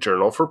scientific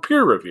journal for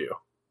peer review,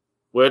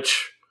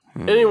 which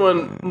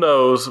anyone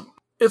knows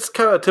it's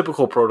kind of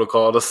typical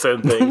protocol to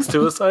send things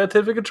to a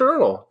scientific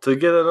journal to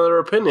get another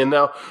opinion.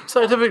 Now,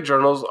 scientific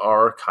journals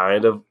are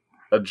kind of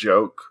a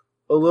joke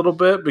a little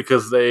bit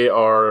because they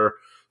are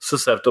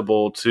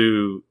susceptible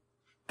to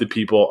the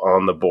people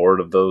on the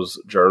board of those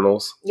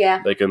journals.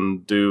 Yeah. They can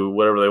do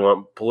whatever they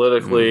want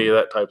politically,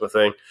 that type of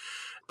thing.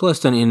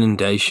 Plus, an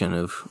inundation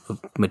of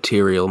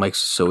material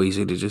makes it so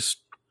easy to just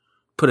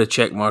put a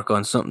check mark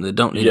on something that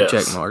don't need a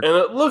check mark. And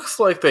it looks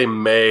like they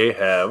may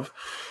have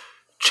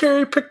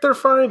cherry-picked their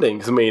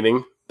findings,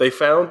 meaning they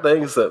found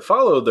things that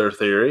followed their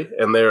theory,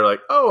 and they're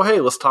like, oh,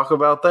 hey, let's talk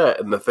about that.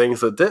 And the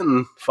things that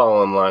didn't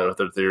fall in line with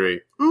their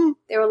theory,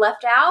 they were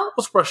left out?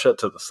 Let's brush that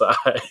to the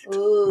side.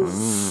 Ooh.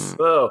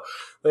 So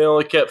they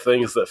only kept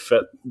things that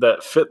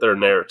fit their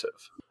narrative.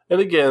 And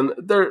again,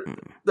 there's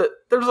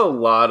a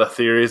lot of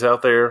theories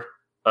out there.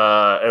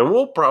 And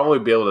we'll probably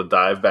be able to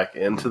dive back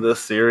into this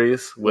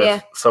series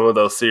with some of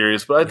those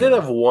theories. But I did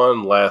have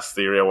one last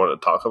theory I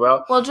wanted to talk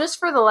about. Well, just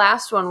for the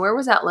last one, where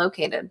was that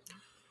located?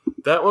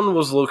 That one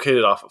was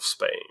located off of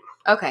Spain.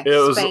 Okay,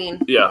 Spain.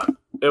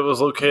 It was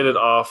located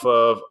off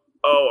of,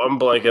 I'm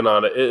blanking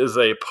on it. It is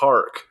a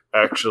park,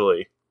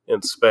 actually,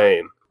 in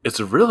Spain. It's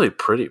a really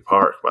pretty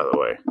park, by the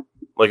way.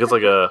 It's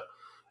like a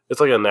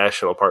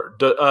national park.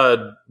 Doñana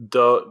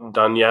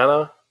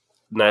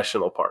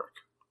National Park.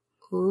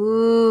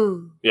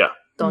 Ooh. Yeah.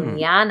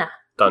 Doñana.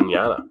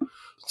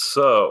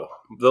 So,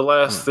 the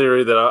last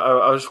theory that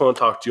I just want to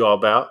talk to you all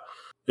about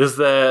is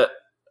that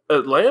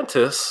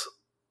Atlantis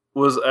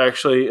was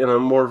actually in a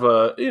more of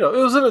a, it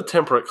was in a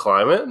temperate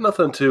climate,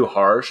 nothing too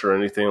harsh or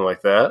anything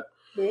like that.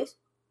 Yes.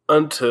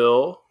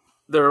 Until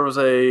there was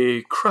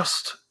a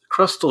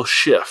crustal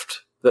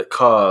shift that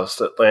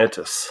caused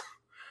Atlantis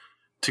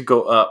to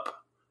go up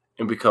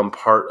and become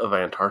part of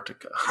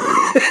Antarctica.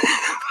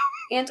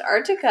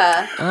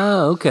 Antarctica.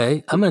 Oh,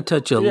 okay. I'm going to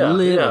touch a little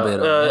bit on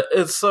that.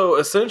 It's so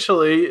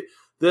essentially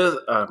this.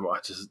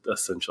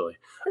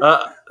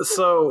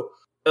 So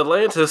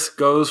Atlantis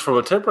goes from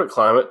a temperate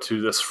climate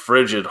to this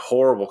frigid,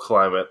 horrible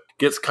climate.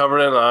 Gets covered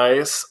in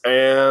ice,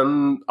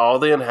 and all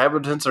the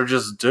inhabitants are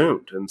just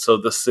doomed. And so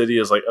the city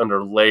is like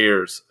under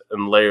layers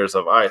and layers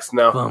of ice.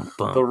 Now,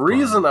 the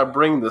reason I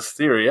bring this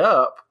theory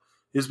up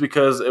is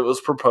because it was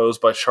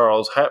proposed by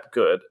Charles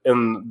Hapgood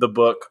in the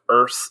book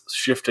Earth's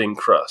Shifting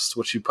Crust,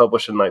 which he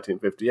published in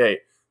 1958.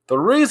 The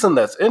reason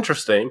that's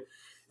interesting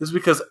is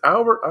because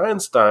Albert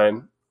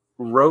Einstein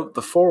wrote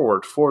the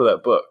foreword for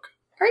that book.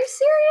 Are you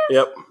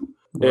serious? Yep.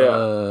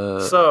 Yeah.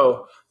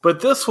 So,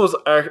 but this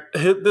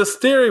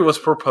theory was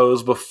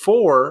proposed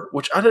before,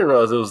 which I didn't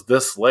realize it was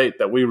this late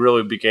that we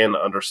really began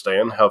to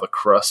understand how the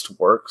crust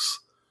works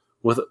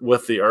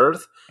with the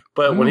Earth.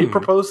 But when he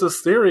proposed this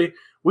theory,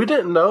 we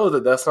didn't know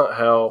that that's not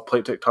how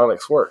plate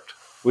tectonics worked.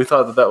 We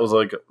thought that was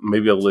like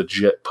maybe a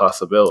legit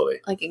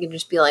possibility. Like it could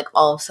just be like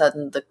all of a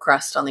sudden the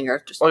crust on the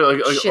Earth just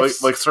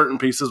shifts. Like certain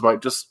pieces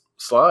might just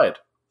slide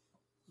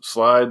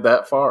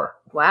that far.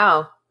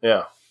 Wow.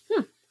 Yeah.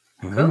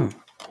 Cool.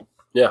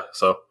 Yeah,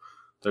 so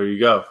there you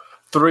go.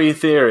 3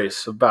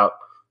 theories about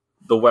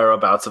the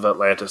whereabouts of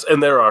Atlantis.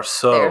 And there's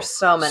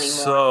so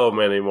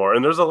many more.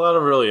 And there's a lot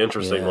of really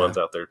interesting ones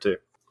out there, too.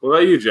 What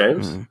about you,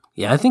 James?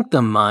 Yeah, I think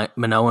the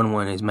Minoan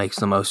one makes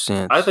the most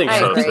sense. I think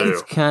so, too.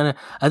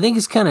 I think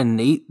it's kind of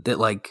neat that,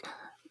 like,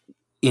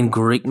 in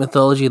Greek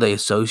mythology, they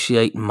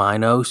associate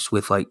Minos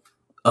with, like,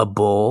 a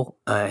bull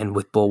and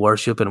with bull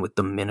worship and with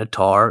the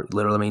Minotaur. It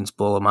literally means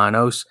bull of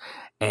Minos.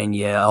 And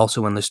yeah,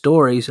 also in the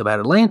stories about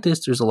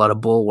Atlantis, there's a lot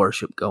of bull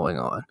worship going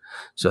on.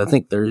 So I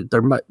think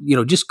there might,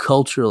 just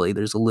culturally,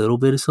 there's a little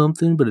bit of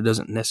something, but it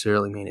doesn't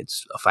necessarily mean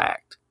it's a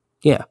fact.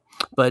 Yeah.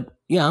 But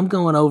yeah, I'm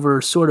going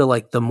over sort of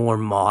like the more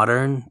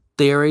modern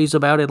theories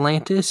about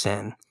Atlantis.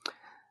 And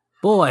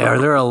boy, are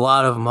there a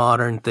lot of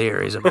modern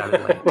theories about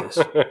Atlantis.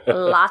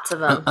 Lots of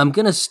them. I'm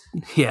going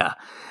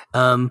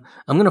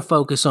to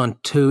focus on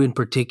 2 in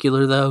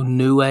particular, though,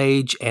 New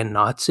Age and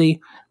Nazi,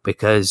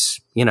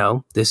 because,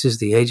 this is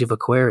the age of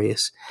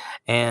Aquarius.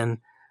 And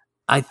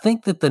I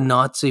think that the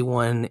Nazi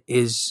one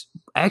is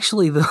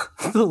actually the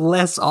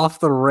less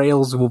off the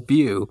rails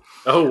view.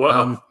 Oh,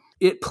 wow.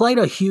 It played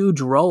a huge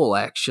role,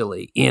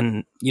 actually,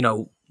 in,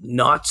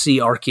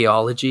 Nazi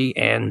archaeology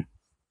and,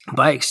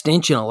 by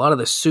extension, a lot of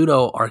the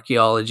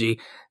pseudo-archaeology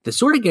that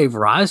sort of gave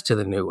rise to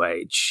the New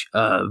Age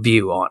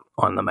view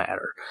on the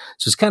matter.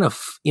 So it's kind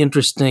of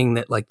interesting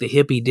that, like, the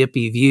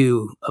hippy-dippy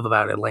view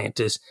about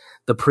Atlantis,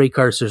 the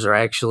precursors are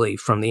actually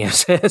from the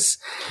SS.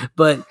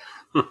 But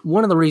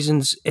one of the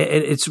reasons,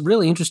 it's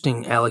really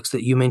interesting, Alex,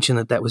 that you mentioned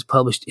that was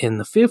published in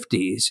the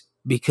 50s,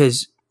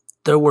 because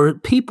there were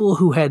people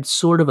who had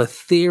sort of a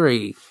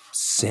theory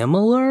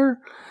similar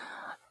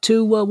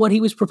to what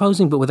he was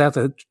proposing, but without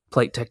the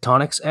plate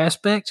tectonics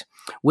aspect,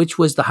 which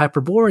was the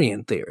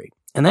Hyperborean theory.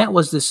 And that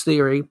was this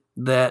theory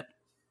that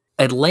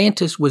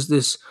Atlantis was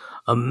this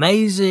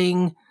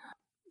amazing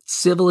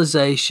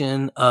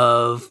civilization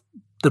of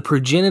the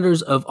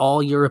progenitors of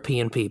all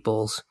European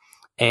peoples,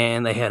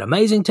 and they had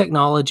amazing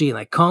technology, and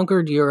they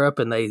conquered Europe,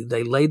 and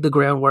they laid the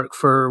groundwork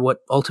for what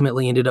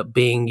ultimately ended up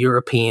being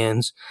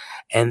Europeans.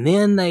 And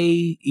then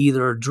they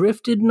either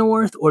drifted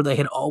north or they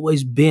had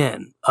always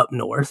been up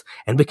north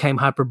and became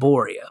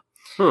Hyperborea.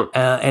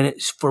 And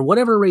it's, for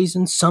whatever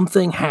reason,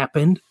 something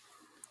happened.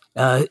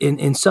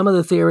 In some of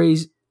the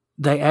theories,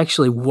 they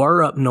actually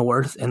were up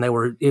north, and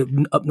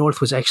up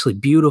north was actually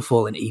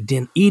beautiful and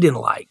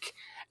Eden-like.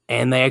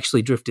 And they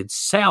actually drifted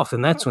south,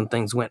 and that's when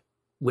things went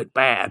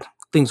bad.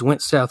 Things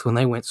went south when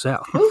they went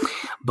south.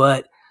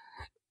 But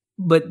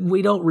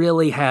we don't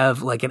really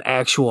have like an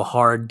actual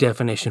hard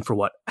definition for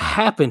what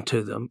happened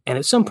to them. And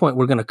at some point,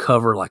 we're going to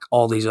cover like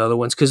all these other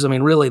ones. Because, I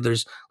mean, really,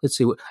 there's,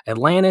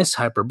 Atlantis,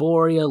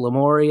 Hyperborea,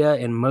 Lemuria,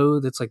 and Mu.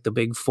 That's like the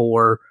big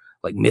 4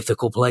 like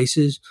mythical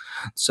places.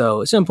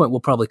 So at some point, we'll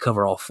probably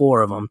cover all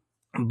 4 of them.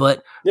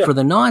 But for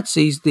the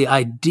Nazis, the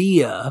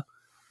idea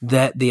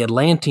that the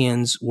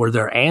Atlanteans were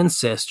their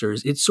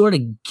ancestors, it sort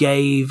of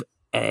gave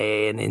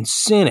an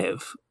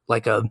incentive.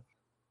 Like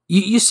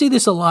you see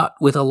this a lot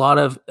with a lot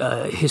of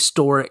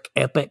historic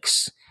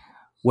epics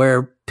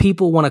where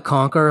people want to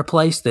conquer a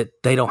place that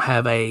they don't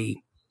have a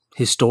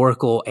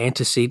historical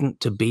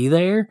antecedent to be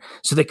there,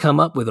 so they come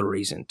up with a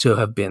reason to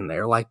have been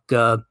there. Like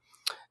the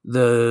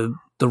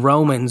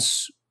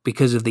Romans,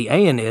 because of the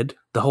Aeneid,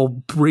 the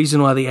whole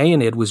reason why the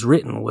Aeneid was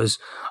written was,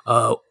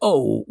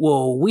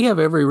 we have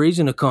every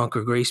reason to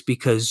conquer Greece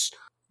because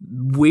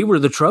we were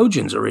the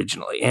Trojans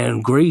originally,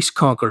 and Greece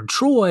conquered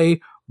Troy.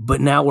 But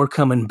now we're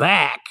coming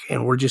back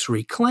and we're just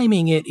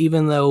reclaiming it,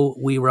 even though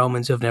we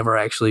Romans have never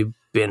actually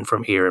been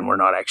from here and we're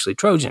not actually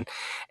Trojan.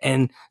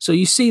 And so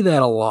you see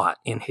that a lot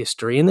in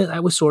history. And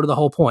that was sort of the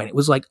whole point. It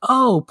was like,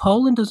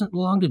 Poland doesn't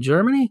belong to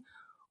Germany?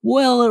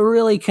 Well, it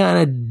really kind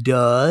of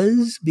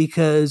does,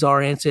 because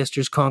our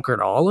ancestors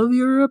conquered all of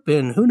Europe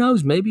and who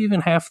knows, maybe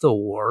even half the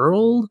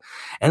world.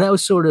 And that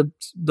was sort of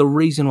the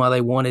reason why they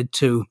wanted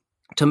to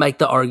make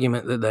the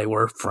argument that they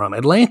were from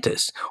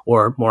Atlantis,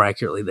 or more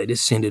accurately, they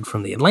descended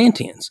from the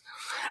Atlanteans.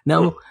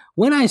 Now,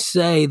 when I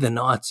say the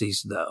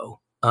Nazis,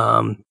 though,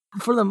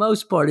 for the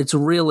most part, it's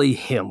really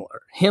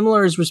Himmler.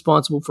 Himmler is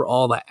responsible for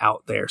all the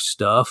out there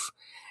stuff,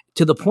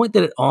 to the point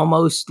that it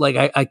almost, like,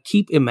 I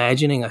keep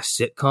imagining a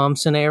sitcom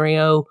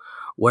scenario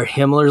where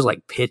Himmler's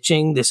like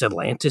pitching this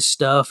Atlantis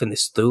stuff and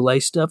this Thule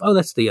stuff. Oh,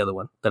 that's the other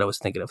one that I was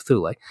thinking of,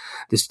 Thule.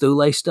 This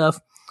Thule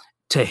stuff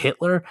to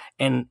Hitler,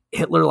 and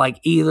Hitler like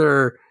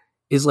either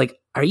is like,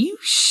 are you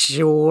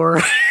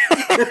sure?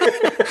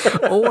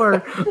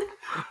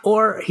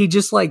 or he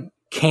just like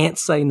can't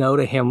say no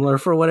to Himmler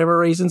for whatever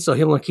reason. So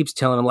Himmler keeps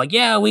telling him, like,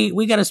 yeah,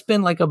 we got to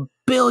spend like 1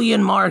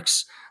 billion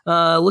marks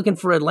looking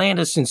for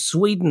Atlantis in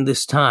Sweden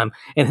this time.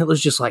 And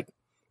Hitler's just like,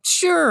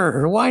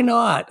 sure, why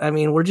not? I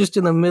mean, we're just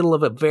in the middle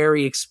of a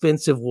very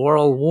expensive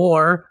world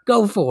war.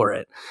 Go for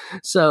it.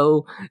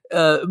 So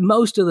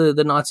most of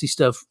the Nazi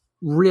stuff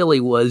really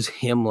was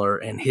Himmler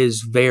and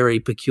his very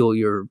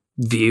peculiar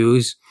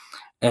views.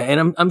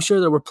 And I'm sure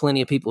there were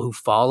plenty of people who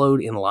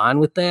followed in line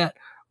with that.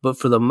 But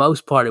for the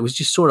most part, it was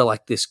just sort of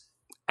like this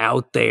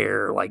out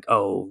there, like,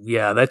 oh,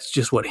 yeah, that's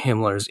just what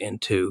Himmler's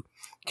into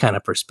kind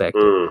of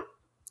perspective.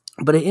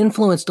 But it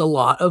influenced a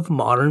lot of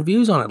modern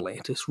views on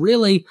Atlantis.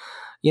 Really,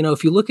 you know,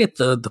 if you look at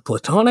the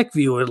Platonic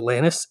view of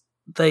Atlantis,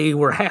 they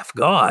were half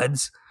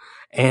gods,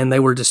 and they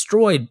were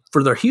destroyed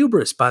for their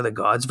hubris by the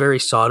gods, very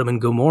Sodom and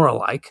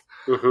Gomorrah-like.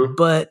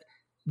 But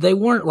they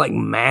weren't like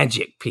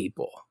magic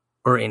people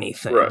or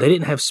anything. Right. They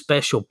didn't have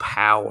special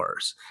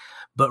powers.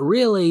 But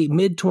really,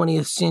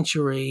 mid-20th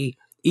century,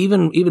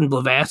 even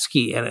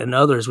Blavatsky and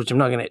others, which I'm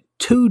not going to get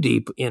too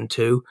deep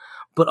into,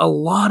 but a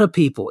lot of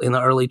people in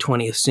the early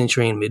 20th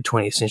century and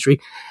mid-20th century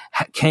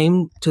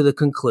came to the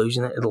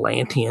conclusion that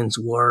Atlanteans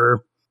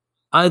were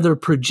either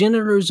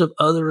progenitors of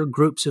other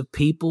groups of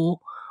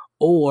people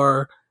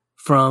or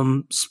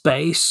from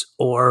space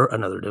or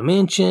another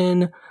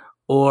dimension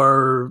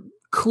or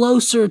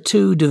closer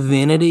to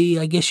divinity,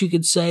 I guess you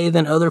could say,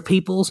 than other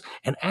peoples.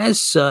 And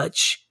as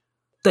such,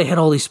 they had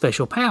all these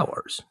special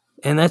powers.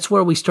 And that's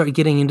where we start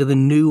getting into the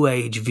New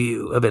Age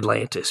view of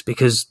Atlantis,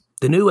 because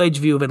the New Age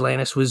view of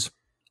Atlantis was,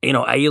 you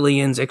know,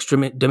 aliens,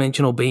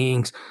 extra-dimensional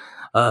beings,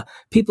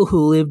 people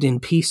who lived in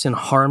peace and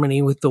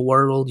harmony with the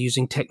world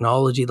using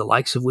technology, the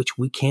likes of which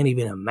we can't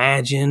even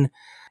imagine.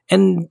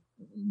 And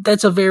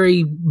that's a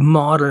very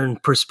modern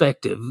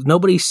perspective.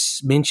 Nobody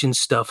mentions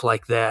stuff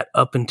like that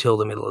up until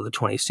the middle of the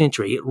 20th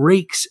century. It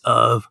reeks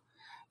of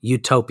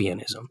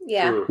utopianism.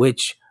 Yeah.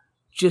 Which,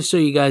 just so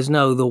you guys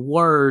know, the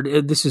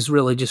word, this is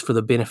really just for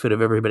the benefit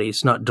of everybody.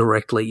 It's not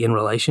directly in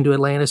relation to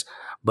Atlantis,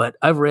 but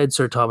I've read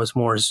Sir Thomas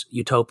More's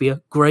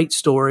Utopia. Great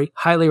story.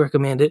 Highly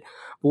recommend it.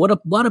 But what a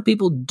lot of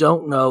people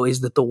don't know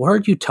is that the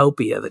word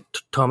utopia that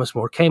Thomas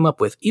More came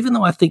up with, even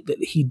though I think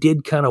that he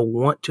did kind of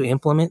want to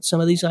implement some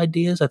of these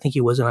ideas, I think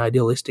he was an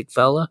idealistic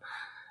fella,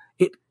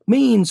 it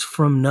means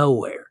from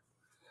nowhere.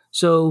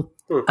 So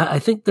I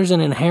think there's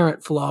an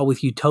inherent flaw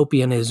with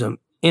utopianism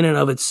in and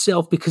of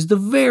itself, because the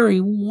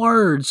very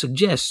word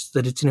suggests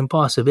that it's an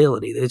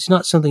impossibility, that it's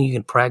not something you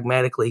can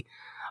pragmatically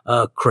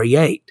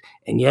create.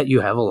 And yet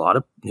you have a lot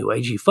of New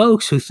Agey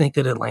folks who think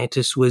that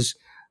Atlantis was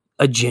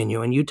a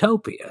genuine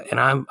utopia.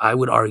 And I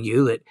would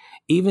argue that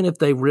even if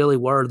they really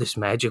were this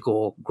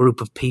magical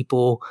group of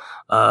people,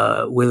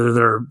 whether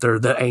they're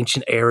the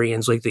ancient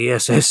Aryans like the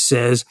SS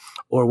says,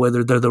 or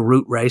whether they're the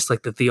root race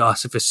like the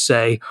Theosophists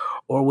say,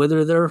 or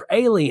whether they're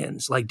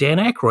aliens like Dan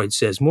Aykroyd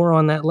says, more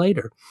on that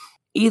later.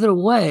 Either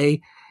way,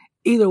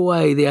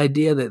 the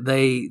idea that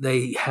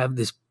they have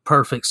this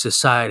perfect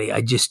society,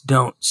 I just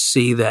don't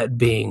see that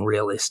being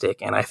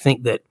realistic. And I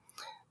think that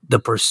the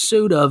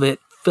pursuit of it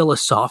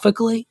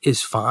philosophically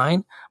is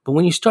fine, but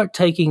when you start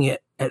taking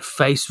it at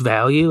face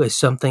value as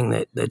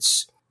something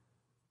that's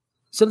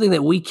something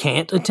that we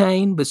can't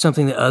attain, but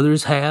something that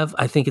others have,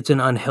 I think it's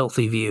an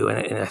unhealthy view.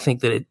 And I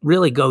think that it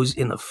really goes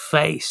in the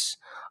face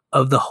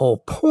of the whole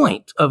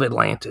point of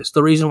Atlantis,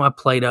 the reason why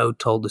Plato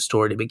told the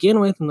story to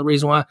begin with, and the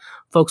reason why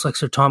folks like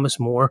Sir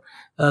Thomas More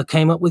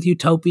came up with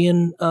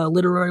utopian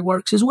literary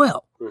works as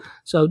well.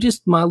 So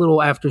just my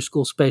little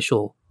after-school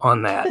special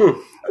on that.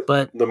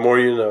 But the more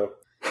you know.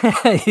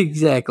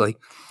 Exactly.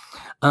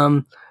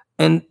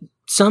 And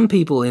some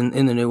people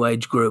in the New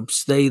Age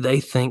groups, they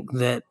think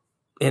that,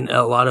 and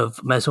a lot of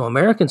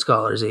Mesoamerican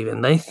scholars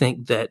even, they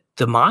think that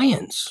the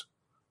Mayans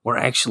were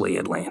actually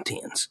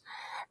Atlanteans.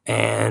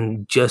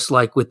 And just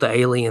like with the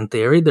alien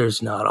theory,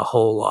 there's not a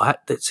whole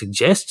lot that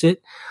suggests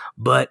it.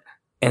 But,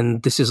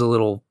 and this is a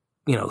little,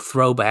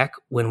 throwback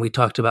when we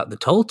talked about the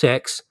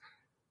Toltecs,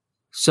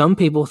 some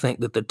people think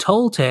that the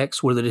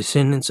Toltecs were the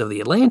descendants of the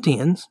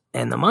Atlanteans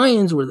and the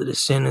Mayans were the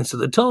descendants of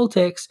the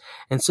Toltecs.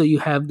 And so you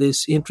have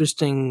this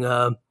interesting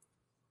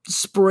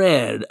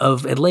spread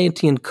of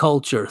Atlantean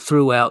culture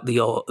throughout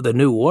the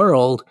New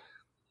World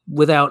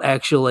without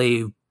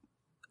actually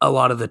a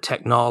lot of the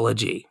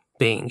technology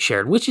being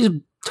shared, which is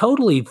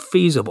totally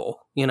feasible.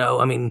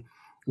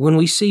 When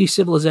we see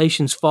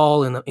civilizations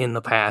fall in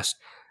the past,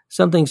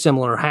 something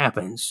similar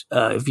happens.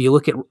 If you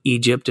look at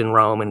Egypt and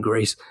Rome and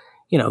Greece,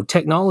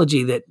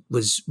 technology that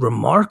was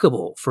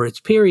remarkable for its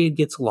period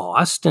gets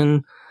lost,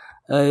 and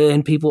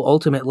people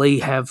ultimately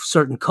have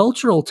certain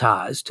cultural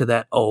ties to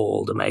that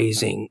old,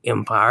 amazing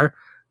empire,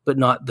 but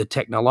not the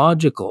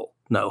technological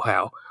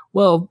know-how.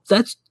 Well,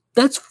 that's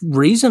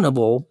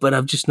reasonable, but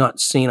I've just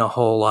not seen a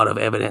whole lot of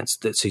evidence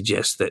that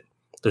suggests that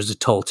there's a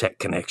Toltec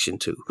connection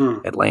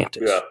to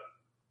Atlantis. Yeah.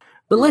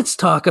 But let's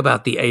talk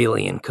about the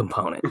alien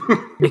component,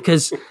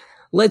 because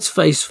let's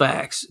face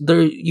facts.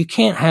 You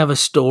can't have a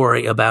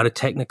story about a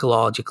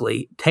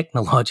technologically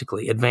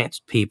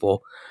advanced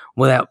people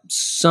without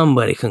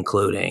somebody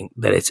concluding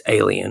that it's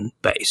alien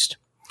based.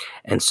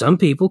 And some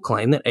people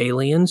claim that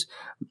aliens,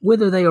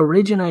 whether they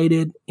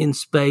originated in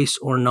space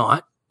or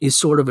not, is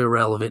sort of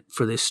irrelevant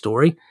for this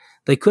story.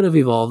 They could have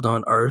evolved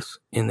on Earth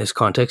in this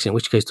context, in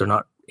which case they're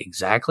not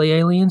exactly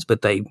aliens,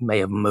 but they may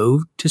have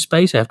moved to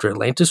space after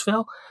Atlantis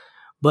fell.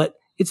 But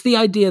it's the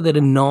idea that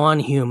a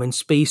non-human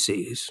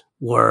species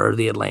were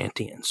the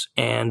Atlanteans,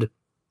 and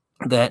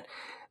that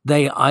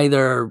they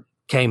either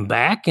came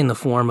back in the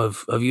form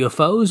of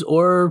UFOs,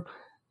 or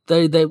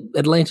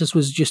Atlantis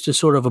was just a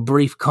sort of a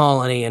brief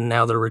colony, and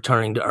now they're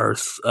returning to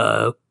Earth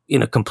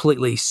in a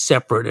completely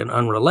separate and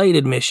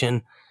unrelated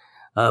mission,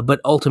 but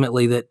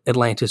ultimately that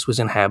Atlantis was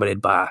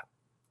inhabited by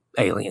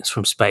aliens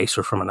from space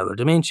or from another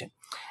dimension.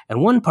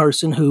 And one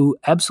person who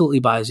absolutely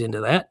buys into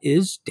that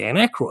is Dan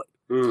Aykroyd.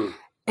 Mm.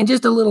 And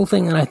just a little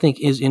thing that I think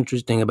is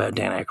interesting about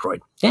Dan Aykroyd.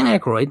 Dan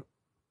Aykroyd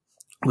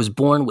was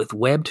born with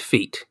webbed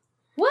feet.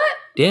 What?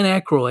 Dan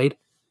Aykroyd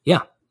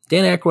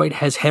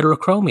has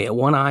heterochromia.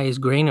 One eye is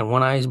green and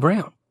one eye is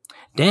brown.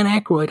 Dan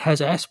Aykroyd has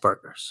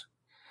Asperger's.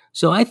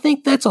 So I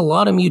think that's a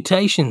lot of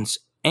mutations,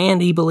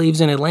 and he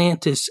believes in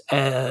Atlantis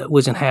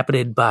was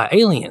inhabited by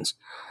aliens.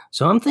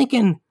 So I'm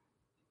thinking,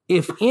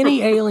 if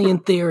any alien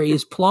theory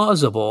is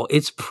plausible,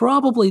 it's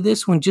probably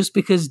this one, just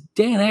because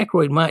Dan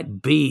Aykroyd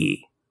might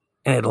be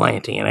an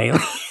Atlantean alien.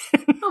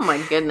 Oh my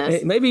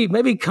goodness. Maybe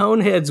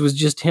Coneheads was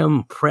just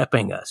him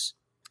prepping us.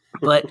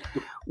 But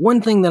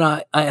one thing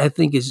that I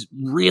think is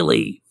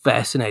really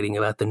fascinating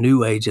about the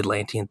New Age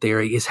Atlantean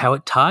theory is how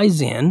it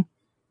ties in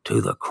to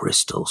the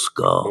crystal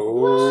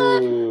skull.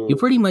 What? You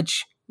pretty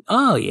much,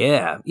 oh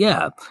yeah.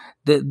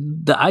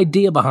 The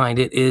idea behind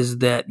it is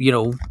that,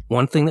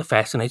 one thing that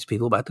fascinates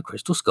people about the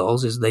crystal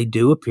skulls is they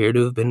do appear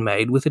to have been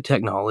made with a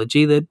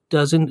technology that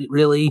doesn't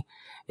really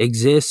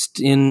exist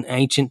in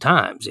ancient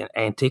times. In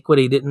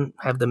antiquity, didn't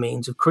have the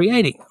means of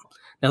creating them.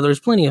 Now, there's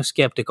plenty of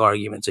skeptic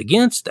arguments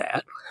against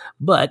that,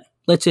 but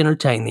let's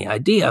entertain the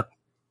idea.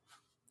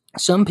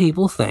 Some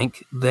people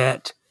think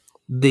that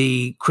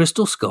the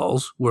crystal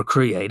skulls were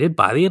created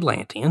by the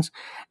Atlanteans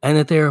and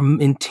that they're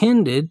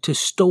intended to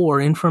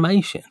store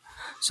information.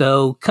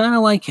 So kind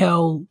of like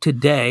how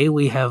today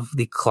we have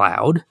the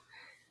cloud,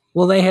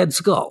 well, they had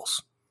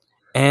skulls.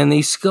 And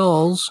these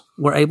skulls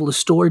were able to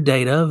store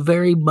data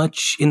very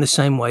much in the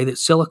same way that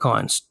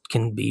silicons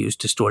can be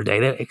used to store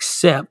data,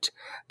 except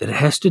that it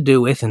has to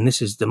do with, and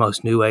this is the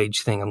most New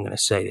Age thing I'm going to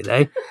say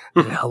today,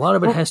 a lot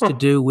of it has to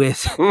do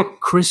with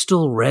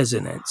crystal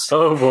resonance.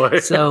 Oh, boy.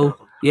 So,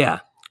 yeah.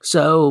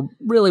 So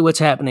really what's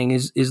happening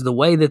is the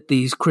way that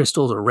these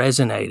crystals are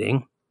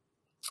resonating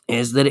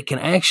is that it can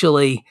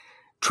actually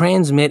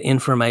transmit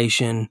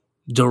information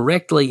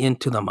directly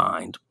into the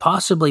mind,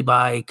 possibly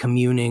by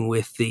communing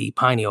with the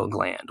pineal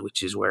gland,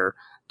 which is where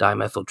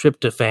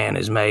dimethyltryptophan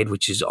is made,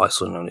 which is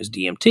also known as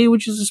DMT,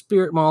 which is a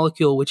spirit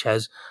molecule, which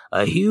has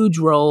a huge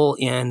role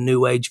in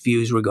New Age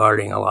views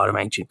regarding a lot of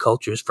ancient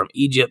cultures from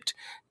Egypt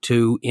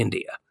to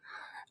India.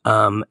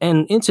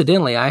 And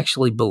incidentally, I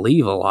actually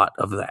believe a lot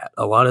of that.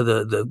 A lot of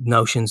the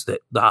notions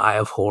that the Eye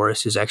of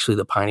Horus is actually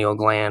the pineal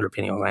gland, or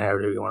pineal gland,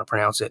 however you want to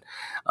pronounce it,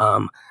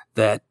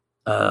 that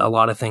a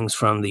lot of things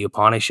from the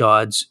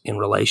Upanishads in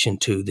relation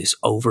to this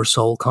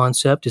oversoul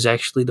concept is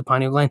actually the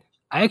pineal gland.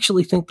 I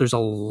actually think there's a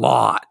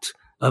lot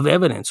of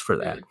evidence for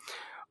that.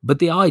 But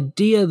the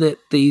idea that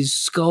these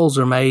skulls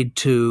are made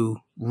to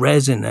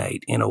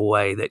resonate in a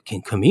way that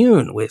can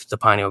commune with the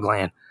pineal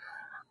gland,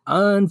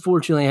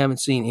 unfortunately, I haven't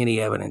seen any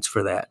evidence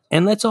for that.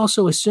 And that's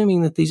also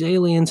assuming that these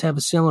aliens have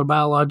a similar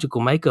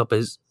biological makeup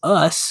as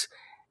us.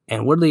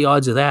 And what are the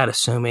odds of that,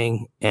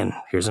 assuming, and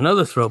here's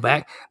another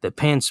throwback, that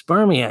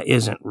panspermia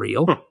isn't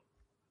real?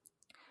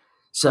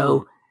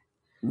 So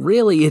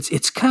really,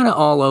 it's kind of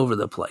all over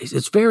the place.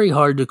 It's very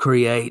hard to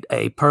create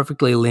a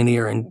perfectly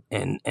linear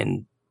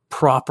and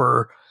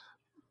proper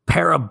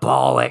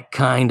parabolic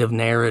kind of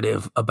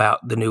narrative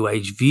about the New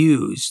Age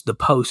views, the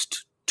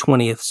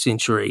post-20th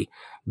century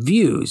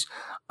views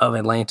of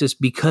Atlantis,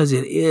 because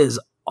it is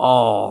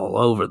all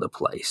over the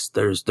place.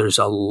 There's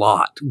a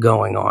lot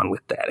going on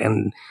with that.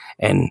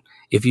 And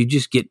if you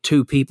just get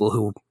two people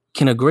who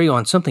can agree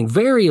on something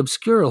very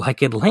obscure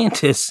like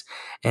Atlantis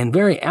and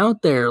very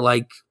out there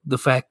like the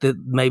fact that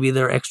maybe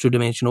they're extra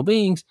dimensional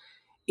beings,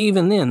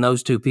 even then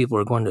those two people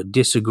are going to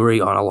disagree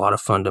on a lot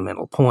of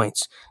fundamental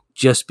points,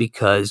 just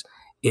because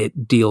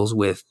it deals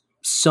with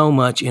so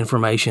much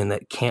information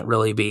that can't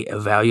really be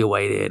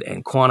evaluated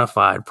and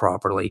quantified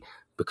properly,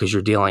 because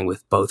you're dealing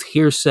with both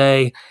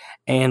hearsay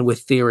and with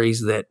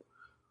theories that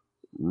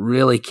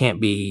really can't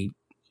be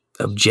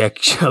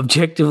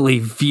objectively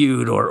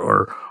viewed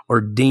or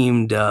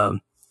deemed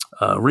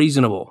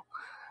reasonable.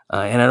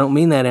 And I don't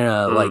mean that in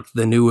a like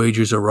the New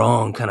Agers are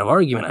wrong kind of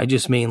argument. I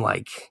just mean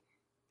like,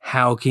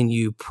 how can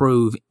you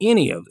prove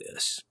any of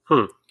this?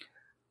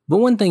 But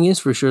one thing is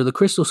for sure, the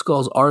crystal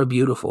skulls are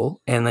beautiful,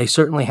 and they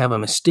certainly have a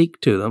mystique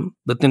to them.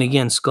 But then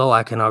again, skull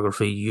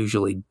iconography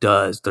usually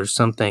does. There's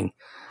something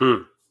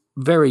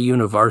very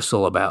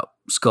universal about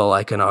skull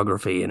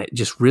iconography, and it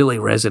just really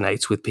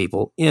resonates with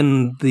people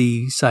in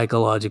the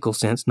psychological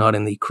sense, not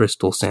in the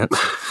crystal sense.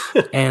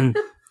 And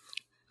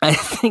I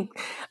think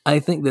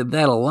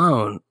that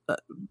alone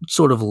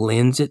sort of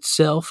lends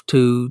itself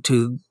to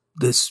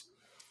this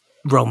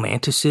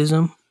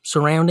romanticism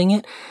surrounding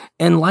it,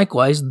 and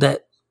likewise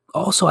that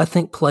also I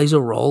think plays a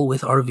role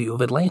with our view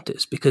of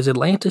Atlantis, because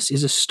Atlantis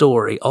is a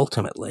story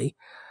ultimately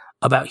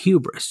about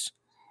hubris.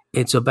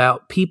 It's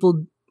about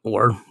people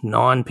or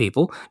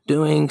non-people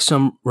doing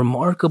some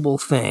remarkable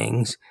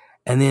things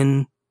and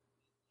then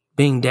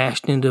being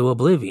dashed into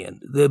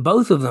oblivion.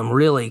 Both of them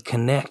really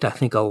connect, I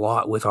think, a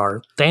lot with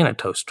our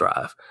Thanatos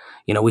drive.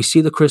 We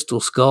see the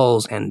crystal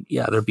skulls, and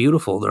yeah, they're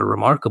beautiful, they're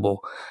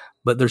remarkable,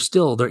 but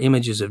they're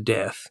images of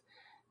death.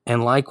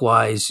 And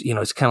likewise,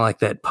 it's kind of like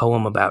that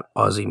poem about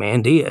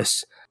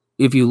Ozymandias.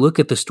 If you look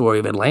at the story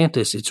of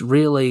Atlantis, it's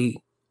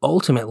really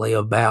ultimately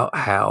about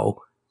how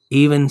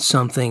even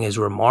something as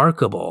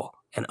remarkable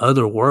and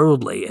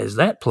otherworldly as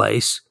that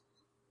place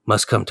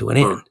must come to an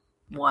end.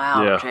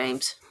 Wow, yeah.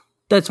 James.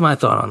 That's my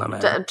thought on the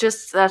matter.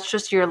 That's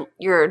just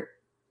your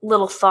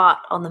little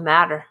thought on the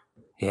matter.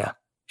 Yeah.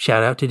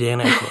 Shout out to Dan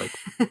Aykroyd.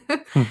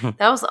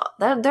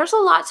 There's a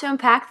lot to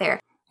unpack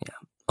there. Yeah.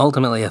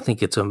 Ultimately, I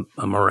think it's a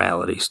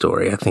morality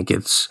story. I think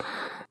it's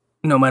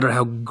no matter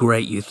how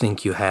great you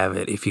think you have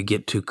it, if you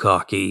get too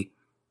cocky,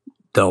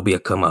 there'll be a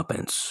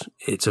comeuppance.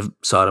 It's a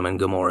Sodom and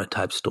Gomorrah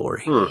type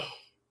story. Whew.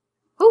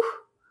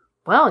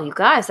 Well, you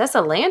guys, that's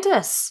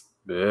Atlantis.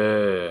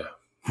 Yeah.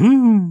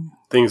 Hmm.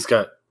 Things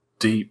got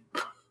deep.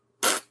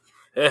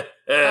 Oh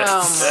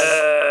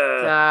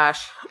my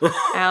gosh.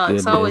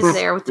 Alex always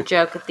there with the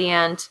joke at the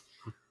end.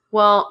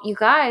 Well, you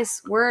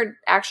guys, we're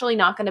actually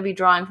not going to be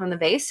drawing from the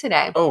base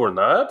today. Oh, we're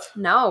not?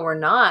 No, we're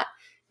not.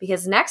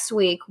 Because next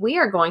week we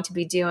are going to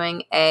be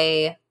doing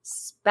a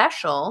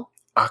special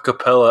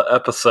acapella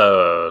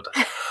episode.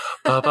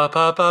 Ba, ba,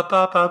 ba, ba,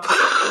 ba, ba.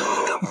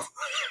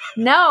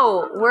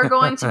 No, we're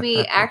going to be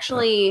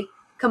actually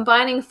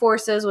combining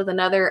forces with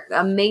another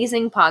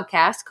amazing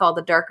podcast called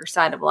The Darker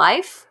Side of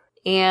Life.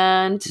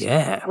 And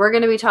we're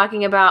going to be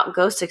talking about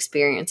ghost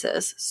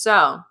experiences.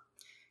 So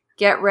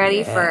get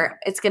ready for,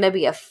 it's going to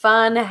be a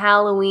fun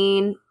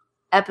Halloween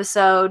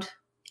episode.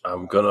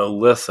 I'm going to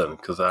listen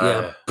because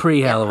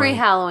pre-Halloween.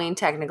 Pre-Halloween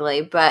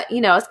technically, but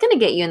it's going to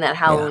get you in that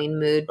Halloween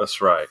mood.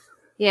 That's right.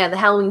 Yeah, the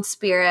Halloween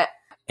spirit.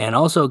 And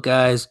also,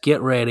 guys,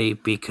 get ready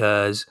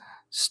because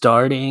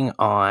starting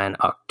on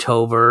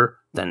October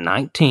the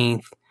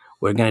 19th,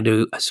 we're going to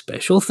do a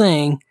special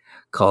thing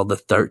called the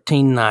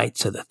 13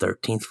 Nights of the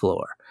 13th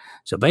Floor.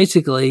 So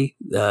basically,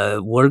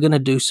 we're going to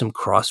do some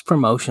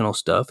cross-promotional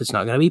stuff. It's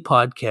not going to be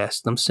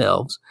podcasts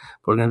themselves.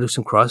 We're going to do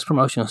some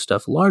cross-promotional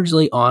stuff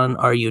largely on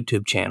our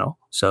YouTube channel.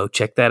 So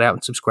check that out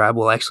and subscribe.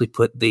 We'll actually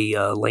put the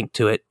link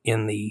to it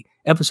in the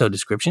episode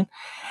description.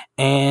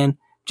 And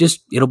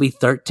it'll be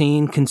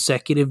 13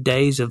 consecutive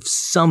days of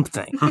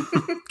something.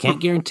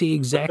 Can't guarantee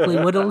exactly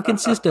what it'll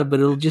consist of, but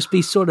it'll just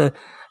be sort of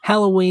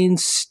Halloween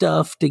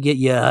stuff to get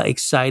you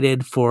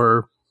excited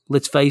for,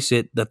 let's face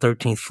it, the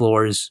 13th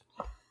floor's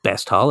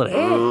best holiday.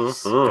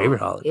 Yes. Favorite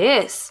holiday.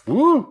 Yes.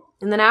 Woo.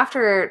 And then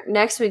after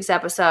next week's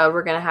episode,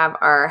 we're going to have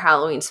our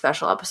Halloween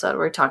special episode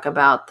where we talk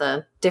about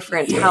the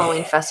different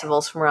Halloween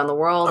festivals from around the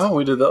world. Oh,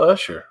 we did that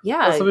last year.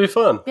 Yeah. This will be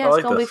fun. Yeah,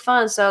 it's going to be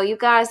fun. So you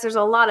guys, there's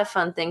a lot of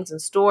fun things in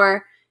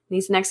store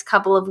these next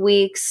couple of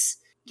weeks.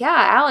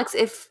 Yeah, Alex,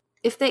 if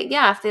they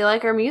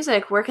like our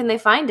music, where can they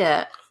find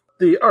it?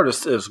 The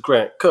artist is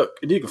Grant Cook,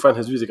 and you can find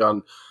his music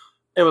on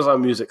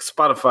Amazon Music,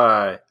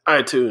 Spotify,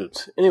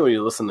 iTunes, anywhere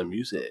you listen to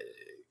music.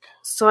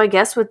 So I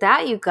guess with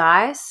that, you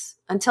guys,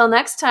 until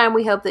next time,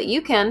 we hope that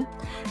you can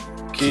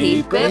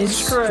keep it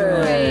strange.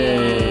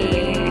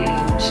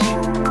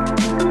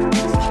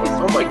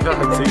 Oh my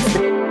God, it's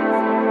easy.